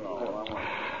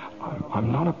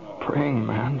 I'm not a praying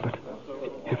man, but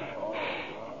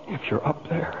if you're up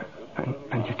there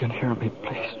and you can hear me,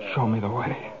 please show me the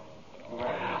way.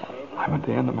 I'm at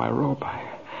the end of my rope.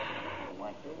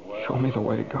 Show me the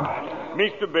way, God.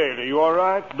 Mr. Bailey, you all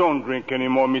right? Don't drink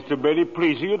anymore, Mr. Bailey.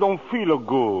 Please, you don't feel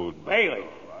good. Bailey?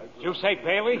 Did you say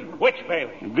Bailey? Which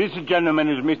Bailey? This gentleman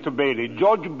is Mr. Bailey,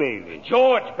 George Bailey.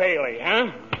 George Bailey,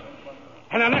 huh?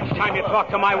 And the next time you talk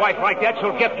to my wife like that,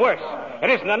 she'll get worse. It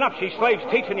isn't enough she slaves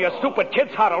teaching you stupid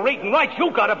kids how to read and write.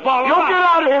 You got to ball You get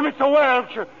out of here, Mr.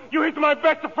 Welch. You hit my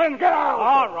best friend. Get out.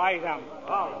 All right,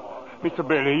 Mr.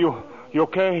 Bailey, you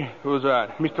okay? Who's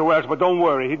that? Mr. Welch, but don't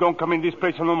worry. He don't come in this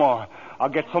place no more. I'll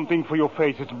get something for your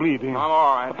face. It's bleeding. I'm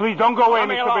all right. Please don't go away, Let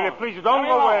me Mr. alone. Billy. Please don't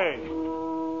go away.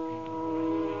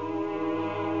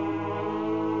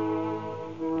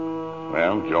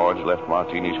 Well, George left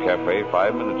Martini's Cafe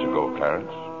 5 minutes ago,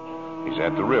 Clarence. He's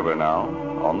at the river now,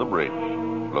 on the bridge,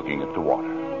 looking at the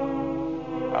water.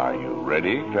 Are you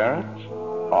ready, Clarence?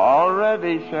 All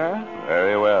ready, sir.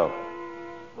 Very well.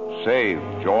 Save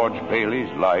George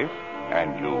Bailey's life,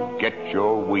 and you'll get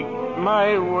your wings.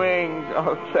 My wings.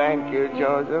 Oh, thank you,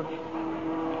 Joseph.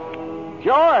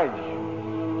 George!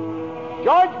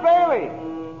 George Bailey!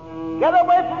 Get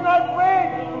away from that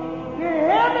bridge! Do you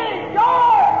hear me?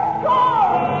 George!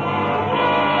 George!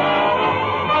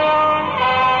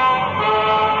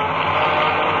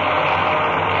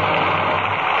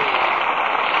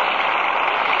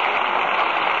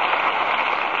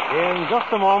 In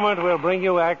just a moment, we'll bring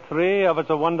you Act 3 of It's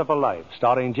a Wonderful Life,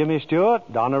 starring Jimmy Stewart,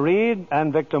 Donna Reed,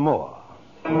 and Victor Moore.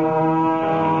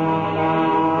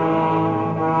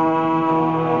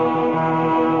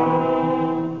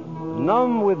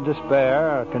 Numb with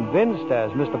despair, convinced,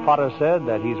 as Mr. Potter said,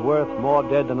 that he's worth more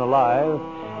dead than alive,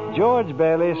 George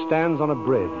Bailey stands on a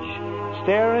bridge,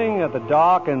 staring at the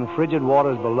dark and frigid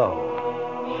waters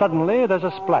below. Suddenly, there's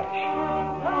a splash.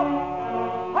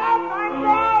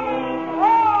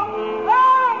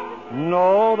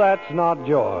 No, that's not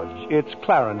George. It's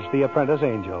Clarence, the apprentice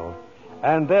angel.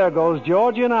 And there goes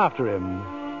George in after him.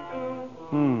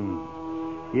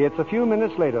 It's a few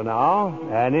minutes later now,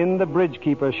 and in the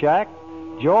bridge-keeper's shack,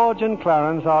 George and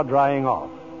Clarence are drying off.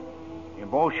 You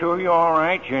both sure you're all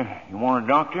right? You want a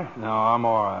doctor? No, I'm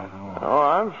all right. Oh,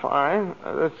 I'm fine.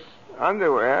 This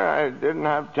underwear, I didn't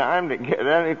have time to get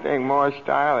anything more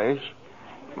stylish.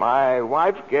 My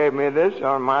wife gave me this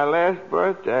on my last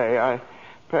birthday. I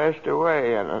passed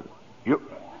away in it.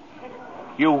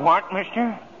 You what,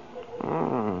 mister?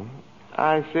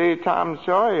 I see Tom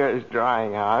Sawyer is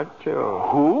drying out, too.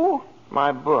 Who?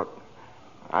 My book.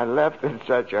 I left in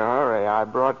such a hurry, I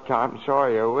brought Tom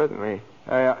Sawyer with me.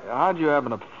 Hey, how'd you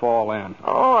happen to fall in?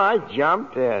 Oh, I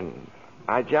jumped in.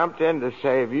 I jumped in to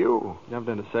save you. Jumped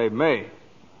in to save me?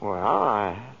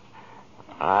 Well,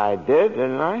 I did,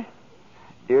 didn't I?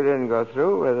 You didn't go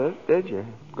through with it, did you?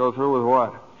 Go through with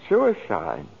what?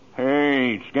 Suicide.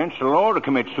 Hey, it's against the law to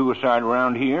commit suicide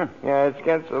around here. Yeah, it's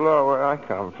against the law where I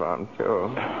come from, too.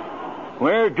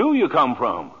 Where do you come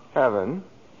from? Heaven.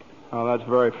 Oh, that's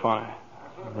very funny.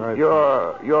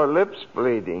 Your lips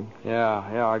bleeding.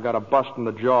 Yeah, I got a bust in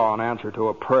the jaw in answer to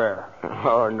a prayer.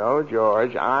 Oh, no,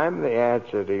 George. I'm the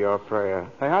answer to your prayer.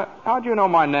 Hey, how'd you know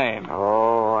my name?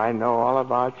 Oh, I know all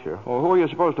about you. Well, who are you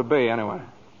supposed to be, anyway?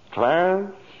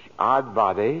 Clarence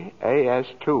Oddbody,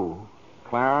 AS2.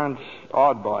 Clarence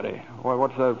Oddbody.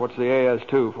 What's the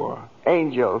AS2 for?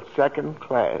 Angel, second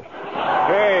class.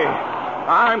 Hey,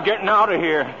 I'm getting out of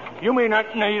here. You may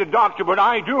not need a doctor, but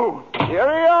I do.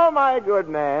 Cheerio, my good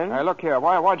man. Hey, look here.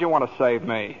 Why'd you want to save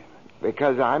me?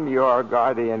 Because I'm your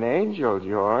guardian angel,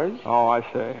 George. Oh, I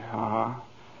see. Uh-huh.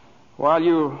 Well,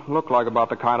 you look like about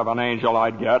the kind of an angel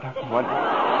I'd get. What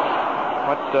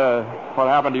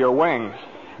happened to your wings?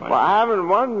 Well, I haven't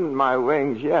won my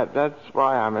wings yet. That's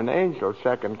why I'm an angel,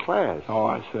 second class. Oh,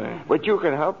 I see. But you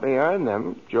can help me earn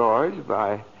them, George,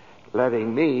 by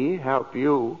letting me help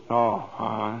you.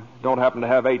 Oh, don't happen to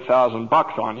have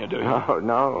 $8,000 on you, do you? Oh,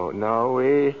 no.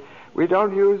 We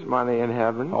don't use money in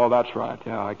heaven. Oh, that's right.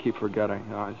 Yeah, I keep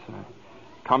forgetting. Oh, I see.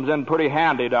 Comes in pretty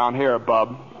handy down here,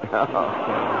 bub.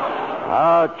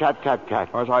 Oh, tut.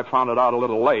 Of course, I found it out a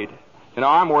little late. You know,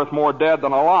 I'm worth more dead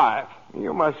than alive.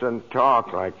 You mustn't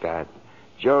talk like that.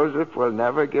 Joseph will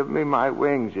never give me my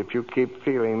wings if you keep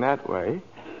feeling that way.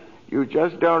 You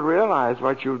just don't realize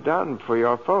what you've done for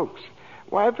your folks.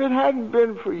 Why, if it hadn't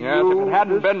been for you... Yes, if it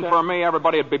hadn't been for me,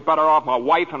 everybody would be better off. My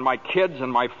wife and my kids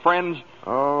and my friends.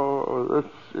 Oh,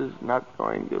 this is not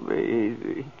going to be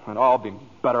easy. I'd all be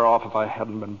better off if I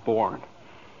hadn't been born.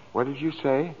 What did you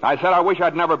say? I said I wish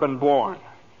I'd never been born.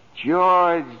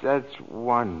 George, that's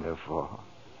wonderful.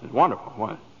 It's wonderful?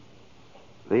 What?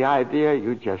 The idea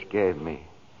you just gave me.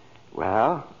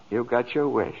 Well, you got your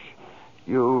wish.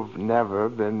 You've never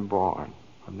been born.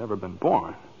 I've never been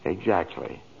born?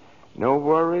 Exactly. No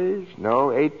worries, no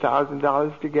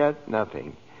 $8,000 to get,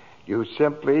 nothing. You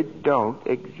simply don't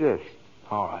exist.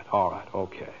 All right,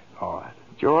 okay, all right.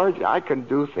 George, I can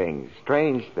do things,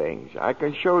 strange things. I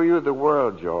can show you the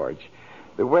world, George,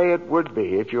 the way it would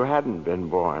be if you hadn't been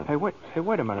born. Hey, wait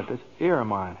a minute. This ear of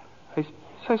mine. Hey,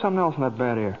 say something else in that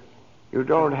bad ear. You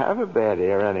don't have a bad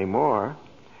ear anymore.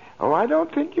 Oh, I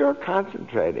don't think you're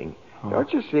concentrating. Oh.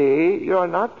 Don't you see? You're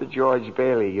not the George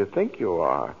Bailey you think you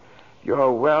are.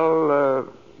 You're,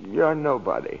 You're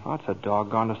nobody. That's the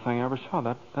doggonest thing I ever saw.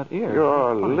 That ear.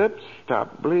 Your lips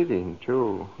stopped bleeding,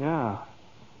 too. Yeah.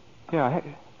 Yeah.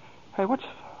 Hey, what's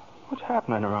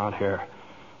happening around here?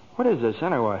 What is this,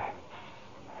 anyway?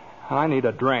 I need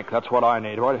a drink. That's what I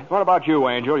need. What about you,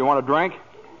 Angel? You want a drink?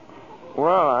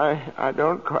 Well, I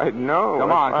don't quite know.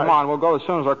 Come on. We'll go as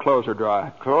soon as our clothes are dry.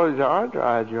 Clothes are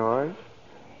dry, George.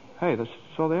 Hey,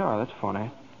 so they are. That's funny.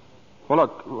 Well,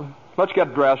 look, let's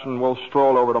get dressed and we'll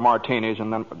stroll over to Martini's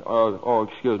and then...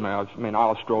 excuse me.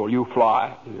 I'll stroll. You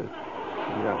fly.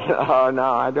 Oh, no,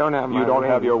 I don't have my You don't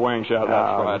wings. have your wings yet.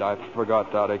 That's right. I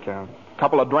forgot that. A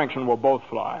couple of drinks and we'll both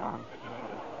fly. Huh?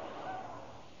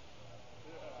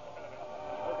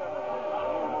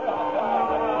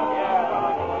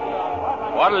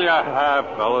 What'll you have,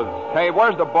 fellas? Hey,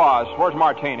 where's the boss? Where's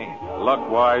Martini? Look,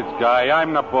 wise guy,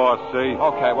 I'm the boss, see?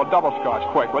 Okay, well, double scotch,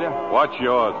 quick, will you? What's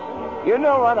yours? You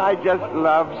know what I just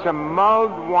love? Some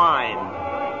mulled wine.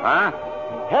 Huh?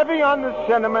 Heavy on the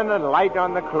cinnamon and light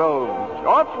on the cloves.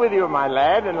 Off with you, my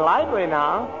lad, and lively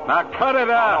now. Now cut it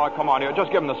out. Oh, come on, here.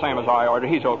 Just give him the same as I ordered.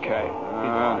 He's okay.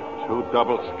 2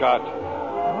 double scotch.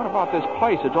 What about this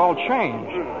place? It's all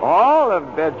changed. All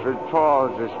of Bedford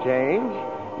Falls has changed.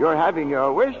 You're having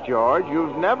your wish, George.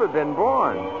 You've never been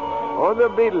born. Oh,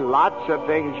 there'll be lots of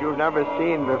things you've never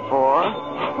seen before.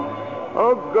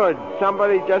 Oh, good.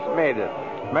 Somebody just made it.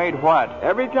 Made what?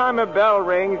 Every time a bell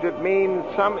rings, it means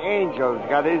some angel's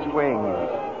got his wings.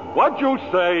 What'd you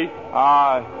say?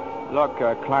 Look,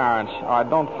 Clarence, I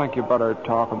don't think you better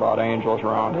talk about angels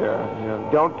around here.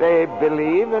 Don't they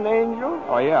believe in angels?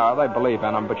 Oh, yeah, they believe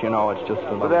in them, but it's just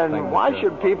a little then thing. Why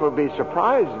should people be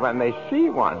surprised when they see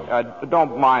one?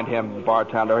 Don't mind him,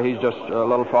 bartender. He's just a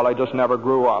little fella. He just never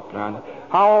grew up. And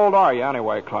how old are you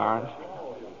anyway, Clarence?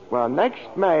 Well,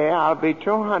 next May, I'll be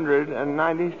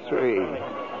 293.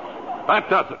 That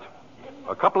does it.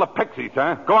 A couple of pixies,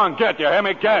 huh? Go on, get you. Hear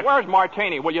me, get. Where's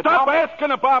Martini? Will you Stop tell me?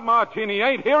 asking about Martini.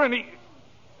 Ain't here any...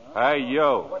 Hey,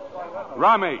 you.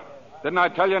 Rummy, didn't I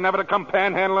tell you never to come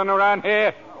panhandling around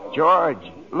here? George,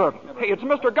 look. Hey, it's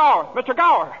Mr. Gower. Mr.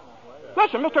 Gower.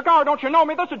 Listen, Mr. Gower, don't you know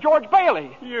me? This is George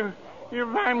Bailey. You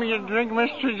buy me a drink,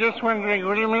 mister? Just one drink,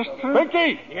 will you, mister?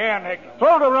 Pinky! Yeah, Nick.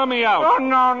 Throw the rummy out. Oh,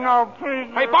 no, please.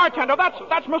 Hey, bartender,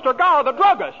 that's Mr. Gower, the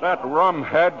druggist. That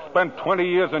rumhead spent 20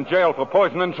 years in jail for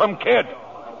poisoning some kid.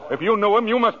 If you knew him,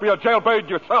 you must be a jailbird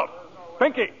yourself.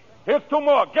 Pinky, here's 2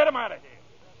 more. Get him out of here.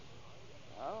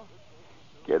 Well,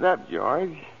 get up,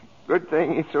 George. Good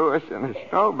thing he threw us in a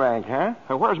snowbank, huh?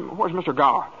 Where's Mr.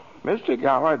 Gower? Mr.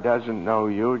 Gower doesn't know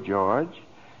you, George.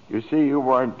 You see, you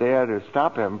weren't there to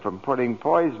stop him from putting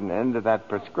poison into that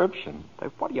prescription.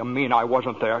 What do you mean I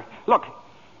wasn't there? Look,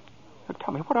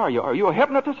 tell me, what are you? Are you a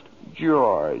hypnotist?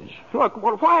 George.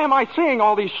 Look, why am I seeing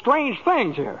all these strange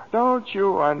things here? Don't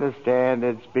you understand?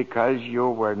 It's because you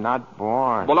were not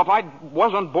born. Well, if I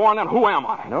wasn't born, then who am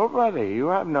I? Nobody. You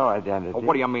have no identity.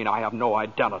 What do you mean I have no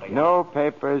identity? No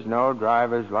papers, no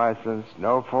driver's license,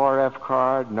 no 4F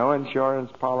card, no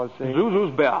insurance policy.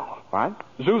 Zuzu's bell. What?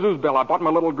 Zuzu's bell. I bought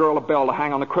my little girl a bell to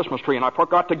hang on the Christmas tree, and I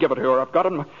forgot to give it to her. I've got it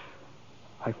in my...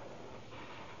 It's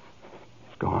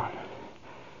gone.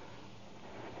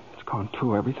 It's gone,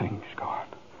 too. Everything's gone.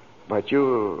 But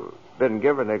you've been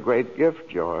given a great gift,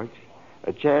 George.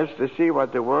 A chance to see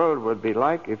what the world would be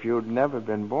like if you'd never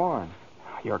been born.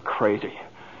 You're crazy.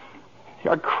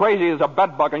 You're crazy as a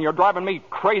bedbug, and you're driving me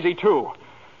crazy, too.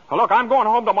 Now, look, I'm going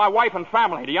home to my wife and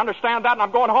family. Do you understand that? And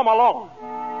I'm going home alone.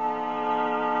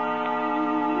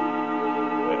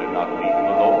 Better not leave him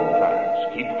alone,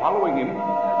 Clarence. Keep following him.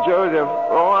 Joseph,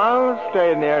 I'll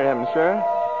stay near him, sir.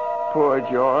 Poor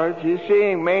George. He's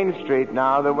seeing Main Street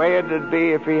now the way it'd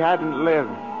be if he hadn't lived.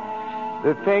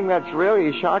 The thing that's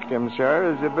really shocked him,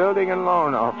 sir, is the building and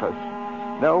loan office.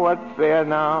 Know what's there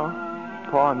now?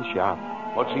 Pawn shop.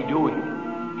 What's he doing?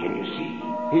 Can you see?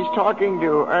 He's talking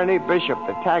to Ernie Bishop,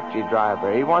 the taxi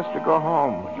driver. He wants to go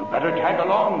home. You better tag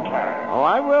along, Clarence. Oh,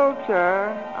 I will,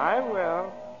 sir. I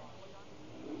will.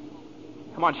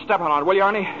 Come on, step on it, will you,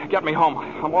 Ernie? Get me home.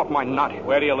 I'm off my nut.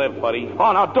 Where do you live, buddy?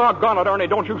 Oh, now, doggone it, Ernie.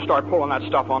 Don't you start pulling that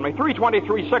stuff on me.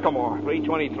 323 Sycamore.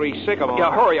 323 Sycamore?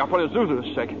 Yeah, hurry up.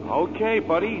 Zuzu's sick. Okay,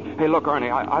 buddy. Hey, look, Ernie,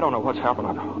 I don't know what's happened.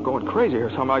 I'm going crazy or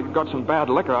something. I got some bad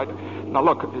liquor. Now,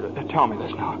 look, tell me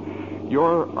this now.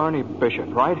 You're Ernie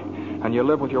Bishop, right? And you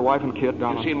live with your wife and kid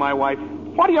down... You seen my wife?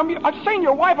 What do you mean? I've seen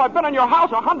your wife. I've been in your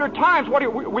house 100 times. What do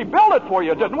you... We built it for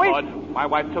you, didn't we? Bud, my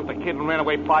wife took the kid and ran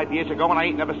away 5 years ago, and I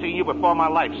ain't never seen you before in my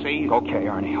life, see? Okay,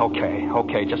 Ernie,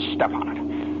 okay. Just step on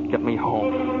it. Get me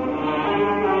home.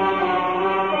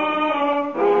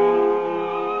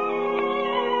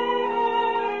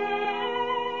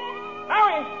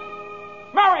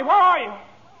 Mary, where are you?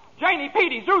 Jane! Brainy,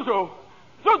 Petey, Zuzu.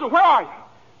 Zuzu, where are you?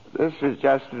 This is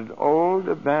just an old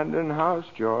abandoned house,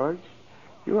 George.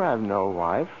 You have no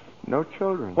wife, no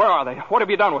children. Where are they? What have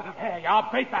you done with them? Hey,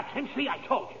 I'll break that thing. See, I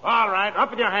told you. All right, up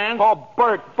with your hands. Oh,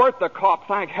 Bert the cop.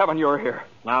 Thank heaven you're here.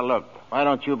 Now, look, why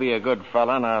don't you be a good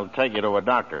fella and I'll take you to a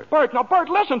doctor. Bert,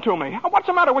 listen to me. What's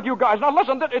the matter with you guys? Now,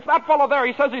 listen, it's that fellow there.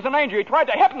 He says he's an angel. He tried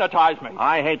to hypnotize me.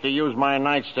 I hate to use my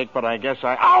nightstick, but I guess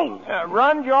Ow!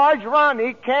 Run, George, run.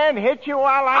 He can't hit you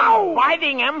while I'm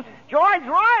biting him. George,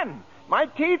 run. My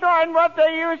teeth aren't what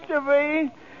they used to be.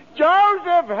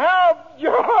 Joseph, help!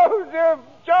 Joseph!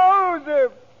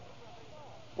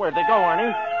 Where'd they go,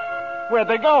 Ernie? Where'd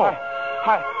they go?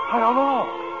 I don't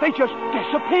know. They just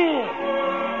disappeared.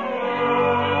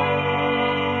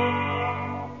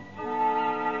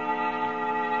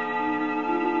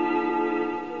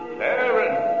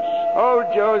 Clarence! Oh,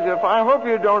 Joseph, I hope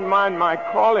you don't mind my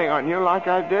calling on you like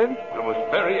I did. It was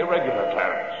very irregular,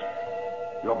 Clarence.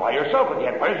 You're by yourself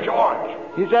again. Where's George?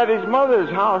 He's at his mother's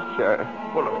house, sir.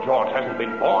 Well, if George hasn't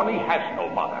been born, he has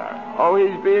no mother. Oh,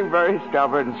 he's being very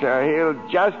stubborn, sir. He'll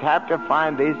just have to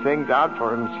find these things out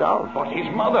for himself. But his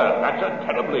mother, that's a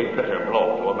terribly bitter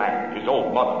blow to a man, his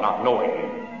own mother not knowing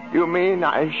him. You mean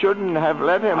I shouldn't have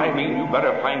let him... I mean you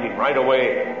better find him right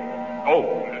away.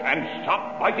 Oh, and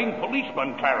stop fighting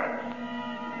policemen, Clarence.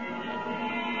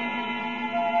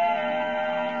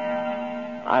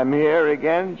 I'm here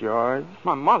again, George.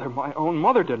 My own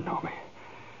mother didn't know me.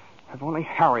 If only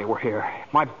Harry were here.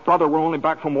 My brother were only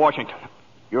back from Washington.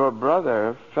 Your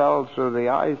brother fell through the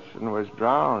ice and was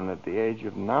drowned at the age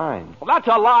of 9. Well,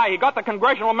 that's a lie. He got the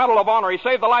Congressional Medal of Honor. He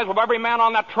saved the lives of every man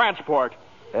on that transport.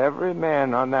 Every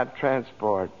man on that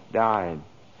transport died.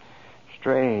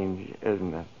 Strange,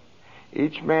 isn't it?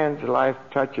 Each man's life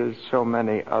touches so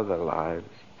many other lives.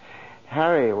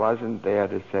 Harry wasn't there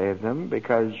to save them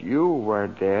because you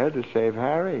weren't there to save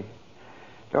Harry.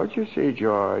 Don't you see,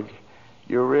 George?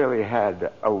 You really had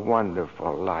a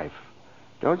wonderful life.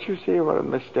 Don't you see what a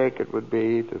mistake it would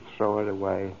be to throw it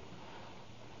away?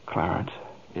 Clarence.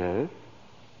 Yes?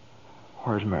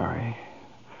 Where's Mary?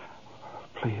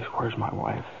 Please, where's my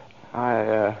wife?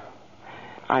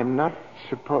 I'm not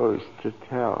supposed to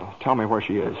tell. Tell me where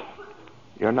she is.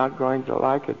 You're not going to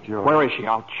like it, George. Where is she?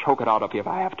 I'll choke it out of you if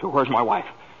I have to. Where's my wife?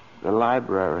 The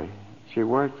library. She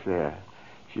works there.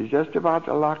 She's just about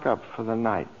to lock up for the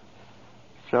night.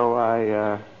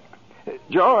 So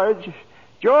George,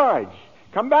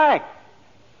 come back.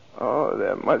 Oh,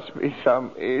 there must be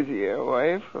some easier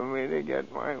way for me to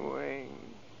get my wings.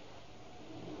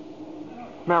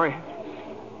 Mary.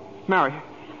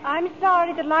 I'm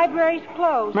sorry, the library's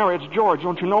closed. Mary, it's George.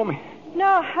 Don't you know me? No,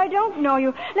 I don't know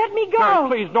you. Let me go. Mary,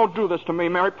 please, don't do this to me.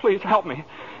 Mary, please, help me.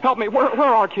 Help me. Where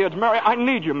are our kids, Mary? I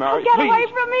need you, Mary. Get please. away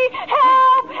from me.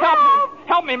 Help!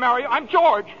 Help me, Mary. I'm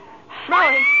George.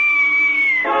 Mary.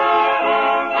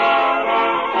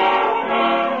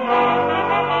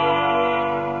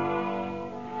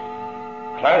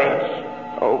 Clarence.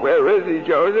 Oh, where is he,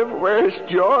 Joseph? Where's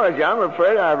George? I'm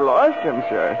afraid I've lost him,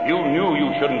 sir. You knew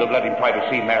you shouldn't have let him try to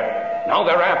see Mary. Now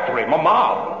they're after him, a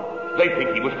mob. They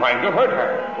think he was trying to hurt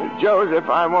her. Joseph,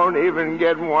 I won't even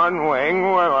get one wing,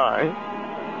 will I?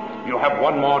 You have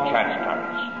one more chance,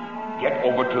 Clarence. Get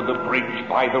over to the bridge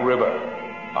by the river.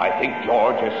 I think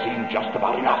George has seen just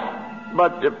about enough.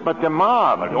 But the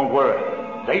mob... But don't worry.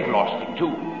 They've lost him,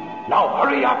 too. Now,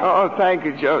 hurry up. Oh, thank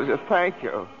you, Joseph. Thank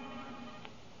you.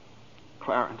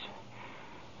 Clarence,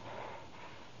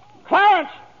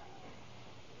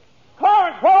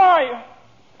 where are you?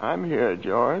 I'm here,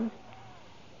 George.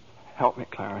 Help me,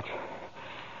 Clarence.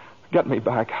 Get me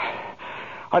back.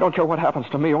 I don't care what happens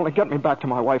to me. Only get me back to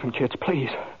my wife and kids,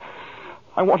 please.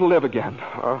 I want to live again.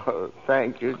 Oh,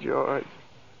 thank you, George.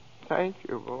 Thank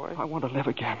you, boy. I want to live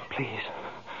again, please.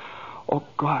 Oh,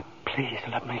 God, please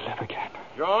let me live again.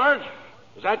 George?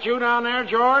 Is that you down there,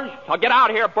 George? Now, get out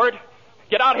here, Bert.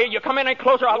 Get out here. You come in any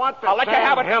closer, I'll let you have it.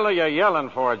 What the hell are you yelling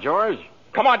for, George?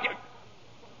 Come on.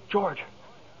 George,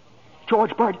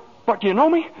 Bert, do you know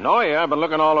me? No, I've been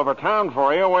looking all over town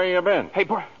for you. Where you been? Hey,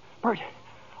 Bert,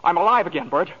 I'm alive again,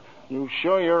 Bert. You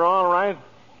sure you're all right?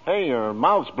 Hey, your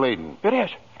mouth's bleeding. It is.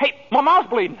 Hey, my mouth's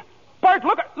bleeding. Bert,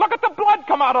 look at the blood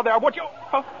come out of there, would you?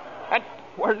 And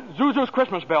where's Zuzu's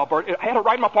Christmas bell, Bert? I had it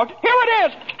right in my pocket. Here it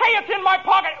is. Hey, it's in my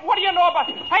pocket. What do you know about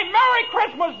it? Hey, Merry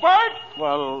Christmas, Bert.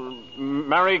 Well,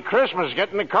 Merry Christmas.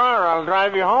 Get in the car. I'll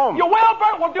drive you home. You will,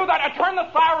 Bert? We'll do that. And turn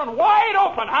the siren wide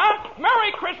open, huh?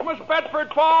 Merry Christmas,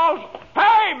 Bedford Falls.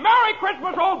 Hey, Merry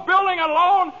Christmas, old building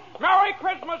alone. Merry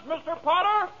Christmas, Mr.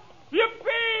 Potter.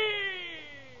 Yippee!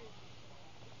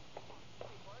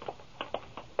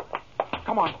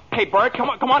 Come on. Hey, Bert, come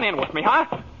on in with me, huh?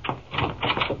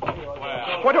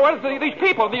 What is these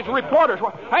people, these reporters?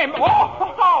 Hey,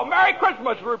 Merry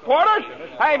Christmas, reporters.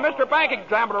 Hey, Mr. Bank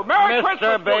Examiner, Merry Christmas.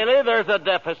 Mr. Bailey, there's a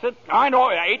deficit. I know,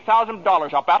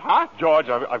 $8,000, I'll bet, huh? George,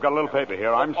 I've got a little paper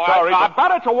here. I'm sorry. I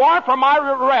bet it's a warrant for my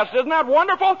arrest. Isn't that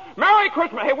wonderful? Merry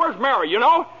Christmas. Hey, where's Mary, you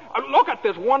know? Look at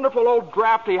this wonderful old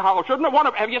drafty house. Isn't it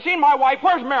wonderful? Have you seen my wife?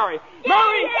 Where's Mary?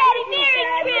 Mary!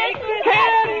 Merry Christmas!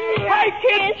 Kids! Hey,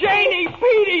 kids! Janie!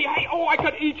 Petey! Hey, I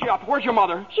could eat you up. Where's your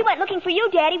mother? She went looking for you,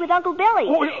 Daddy, with Uncle Billy.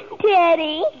 Oh,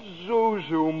 Daddy?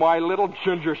 Zuzu, my little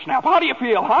ginger snap. How do you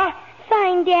feel, huh?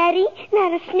 Fine, Daddy.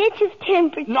 Not a snitch of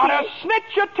temper. Not a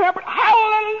snitch of temper.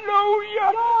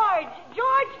 Hallelujah!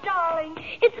 George, darling.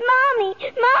 It's Mommy.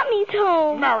 Mommy's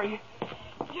home. Mary.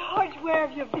 George, where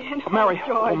have you been? Mary.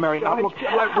 George, Mary, now, look,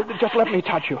 just let me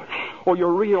touch you.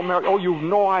 You're real, Mary. You've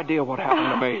no idea what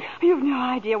happened to me. You've no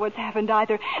idea what's happened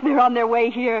either. They're on their way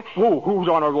here. Who's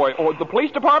on their way? The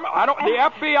police department? The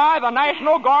FBI, the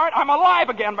National Guard? I'm alive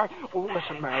again, Mary.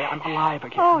 Listen, Mary, I'm alive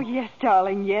again. Oh, yes,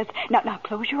 darling, yes. Now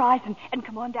close your eyes and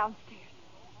come on downstairs.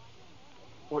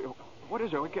 What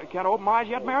is it? Can't open my eyes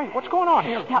yet, Mary? What's going on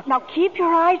here? Now keep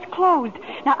your eyes closed.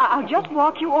 Now, I'll just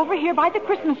walk you over here by the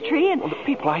Christmas tree and... The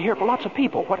people, I hear lots of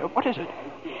people. What is it?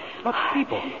 Lots of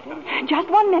people. Just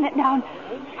 1 minute now.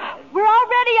 We're all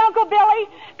ready, Uncle Billy.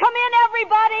 Come in,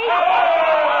 everybody.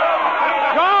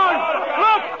 George,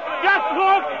 look! Just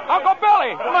look! Uncle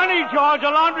Billy! Money, George.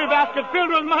 A laundry basket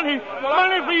filled with money.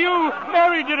 Money for you.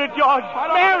 Mary did it, George.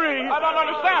 Mary! I don't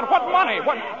understand. What money?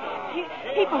 What...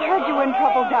 People heard you were in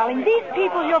trouble, darling. These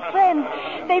people, your friends,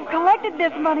 they've collected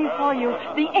this money for you.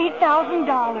 The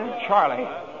 $8,000. Charlie.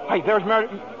 Hey, there's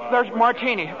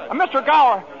Martini. Mr.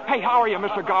 Gower. Hey, how are you,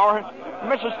 Mr. Gower?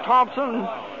 Mrs. Thompson,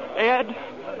 Ed,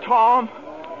 Tom,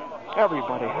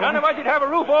 everybody. None of us would have a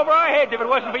roof over our heads if it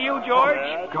wasn't for you, George.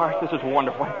 Gosh, this is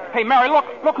wonderful. Hey, Mary, look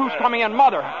who's coming in.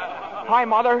 Mother. Hi,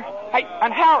 Mother. Hey,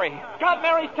 and Harry. Got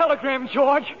Mary's telegram,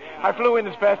 George. I flew in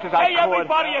as fast as I could. Hey,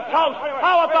 everybody, a toast.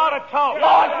 How about a toast?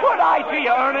 Oh, good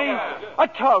idea, Ernie. A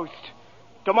toast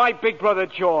to my big brother,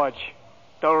 George,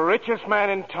 the richest man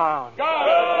in town. Daddy,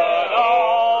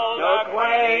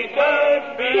 my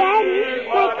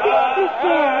Christmas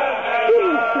bell. You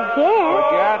didn't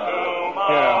forget.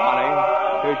 Here, honey.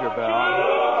 Here's your bell.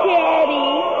 Daddy.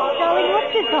 Darling,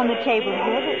 what's this on the table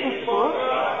here? This book?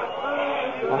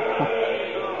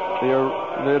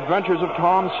 The Adventures of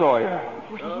Tom Sawyer.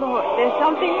 Look, there's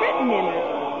something written in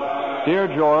it. Dear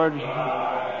George,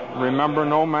 remember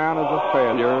no man is a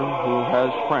failure who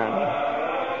has friends.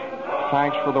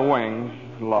 Thanks for the wings.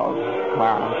 Love,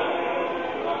 Clarence.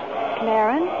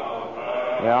 Clarence?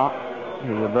 Yeah,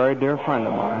 he's a very dear friend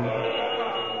of mine.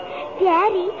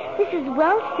 Daddy, Mrs.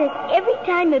 Welch says every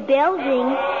time a bell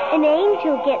rings, an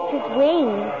angel gets his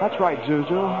wings. That's right,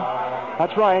 Zuzu.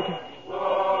 That's right.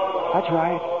 That's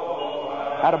right.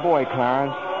 Attaboy,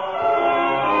 Clarence.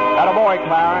 Attaboy,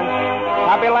 Clarence.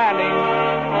 Happy landing.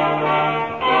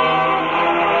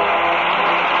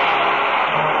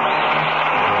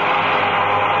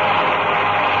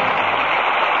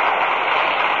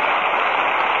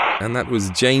 And that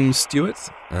was James Stewart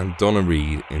and Donna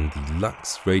Reed in the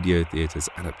Lux Radio Theatre's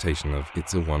adaptation of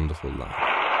It's a Wonderful Life.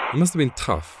 It must have been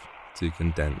tough to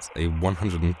condense a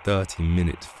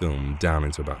 130-minute film down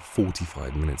into about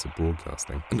 45 minutes of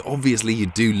broadcasting. And obviously you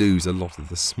do lose a lot of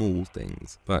the small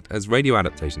things. But as radio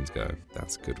adaptations go,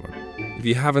 that's a good one. If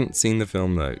you haven't seen the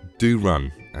film though, do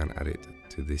run and add it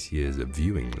to this year's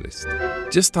viewing list.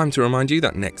 Just time to remind you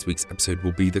that next week's episode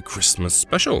will be the Christmas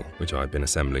special, which I've been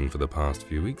assembling for the past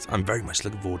few weeks. I'm very much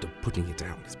looking forward to putting it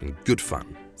out. It's been good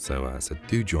fun. So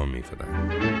do join me for that.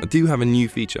 I do have a new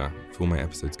feature for my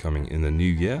episodes coming in the new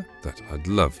year that I'd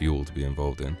love for you all to be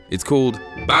involved in. It's called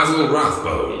Basil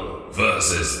Rathbone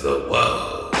versus the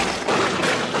World.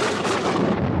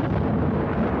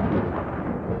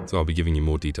 So I'll be giving you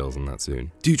more details on that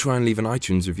soon. Do try and leave an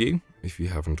iTunes review if you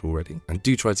haven't already. And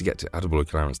do try to get to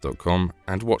attaboyclarence.com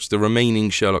and watch the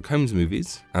remaining Sherlock Holmes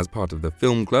movies as part of the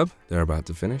film club. They're about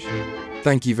to finish.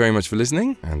 Thank you very much for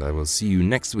listening, and I will see you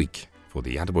next week for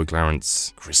the Attaboy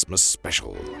Clarence Christmas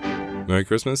special. Merry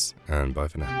Christmas, and bye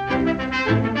for now.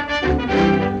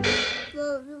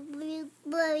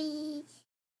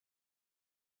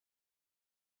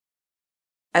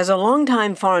 As a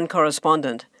longtime foreign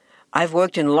correspondent, I've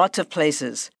worked in lots of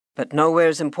places, but nowhere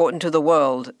as important to the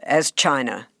world as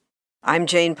China. I'm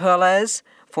Jane Perlez,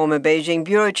 former Beijing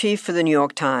bureau chief for the New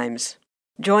York Times.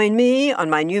 Join me on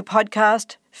my new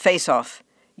podcast, Face Off,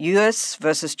 U.S.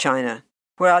 versus China,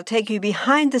 where I'll take you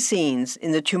behind the scenes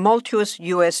in the tumultuous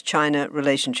U.S.-China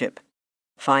relationship.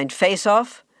 Find Face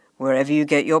Off wherever you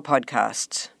get your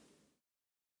podcasts.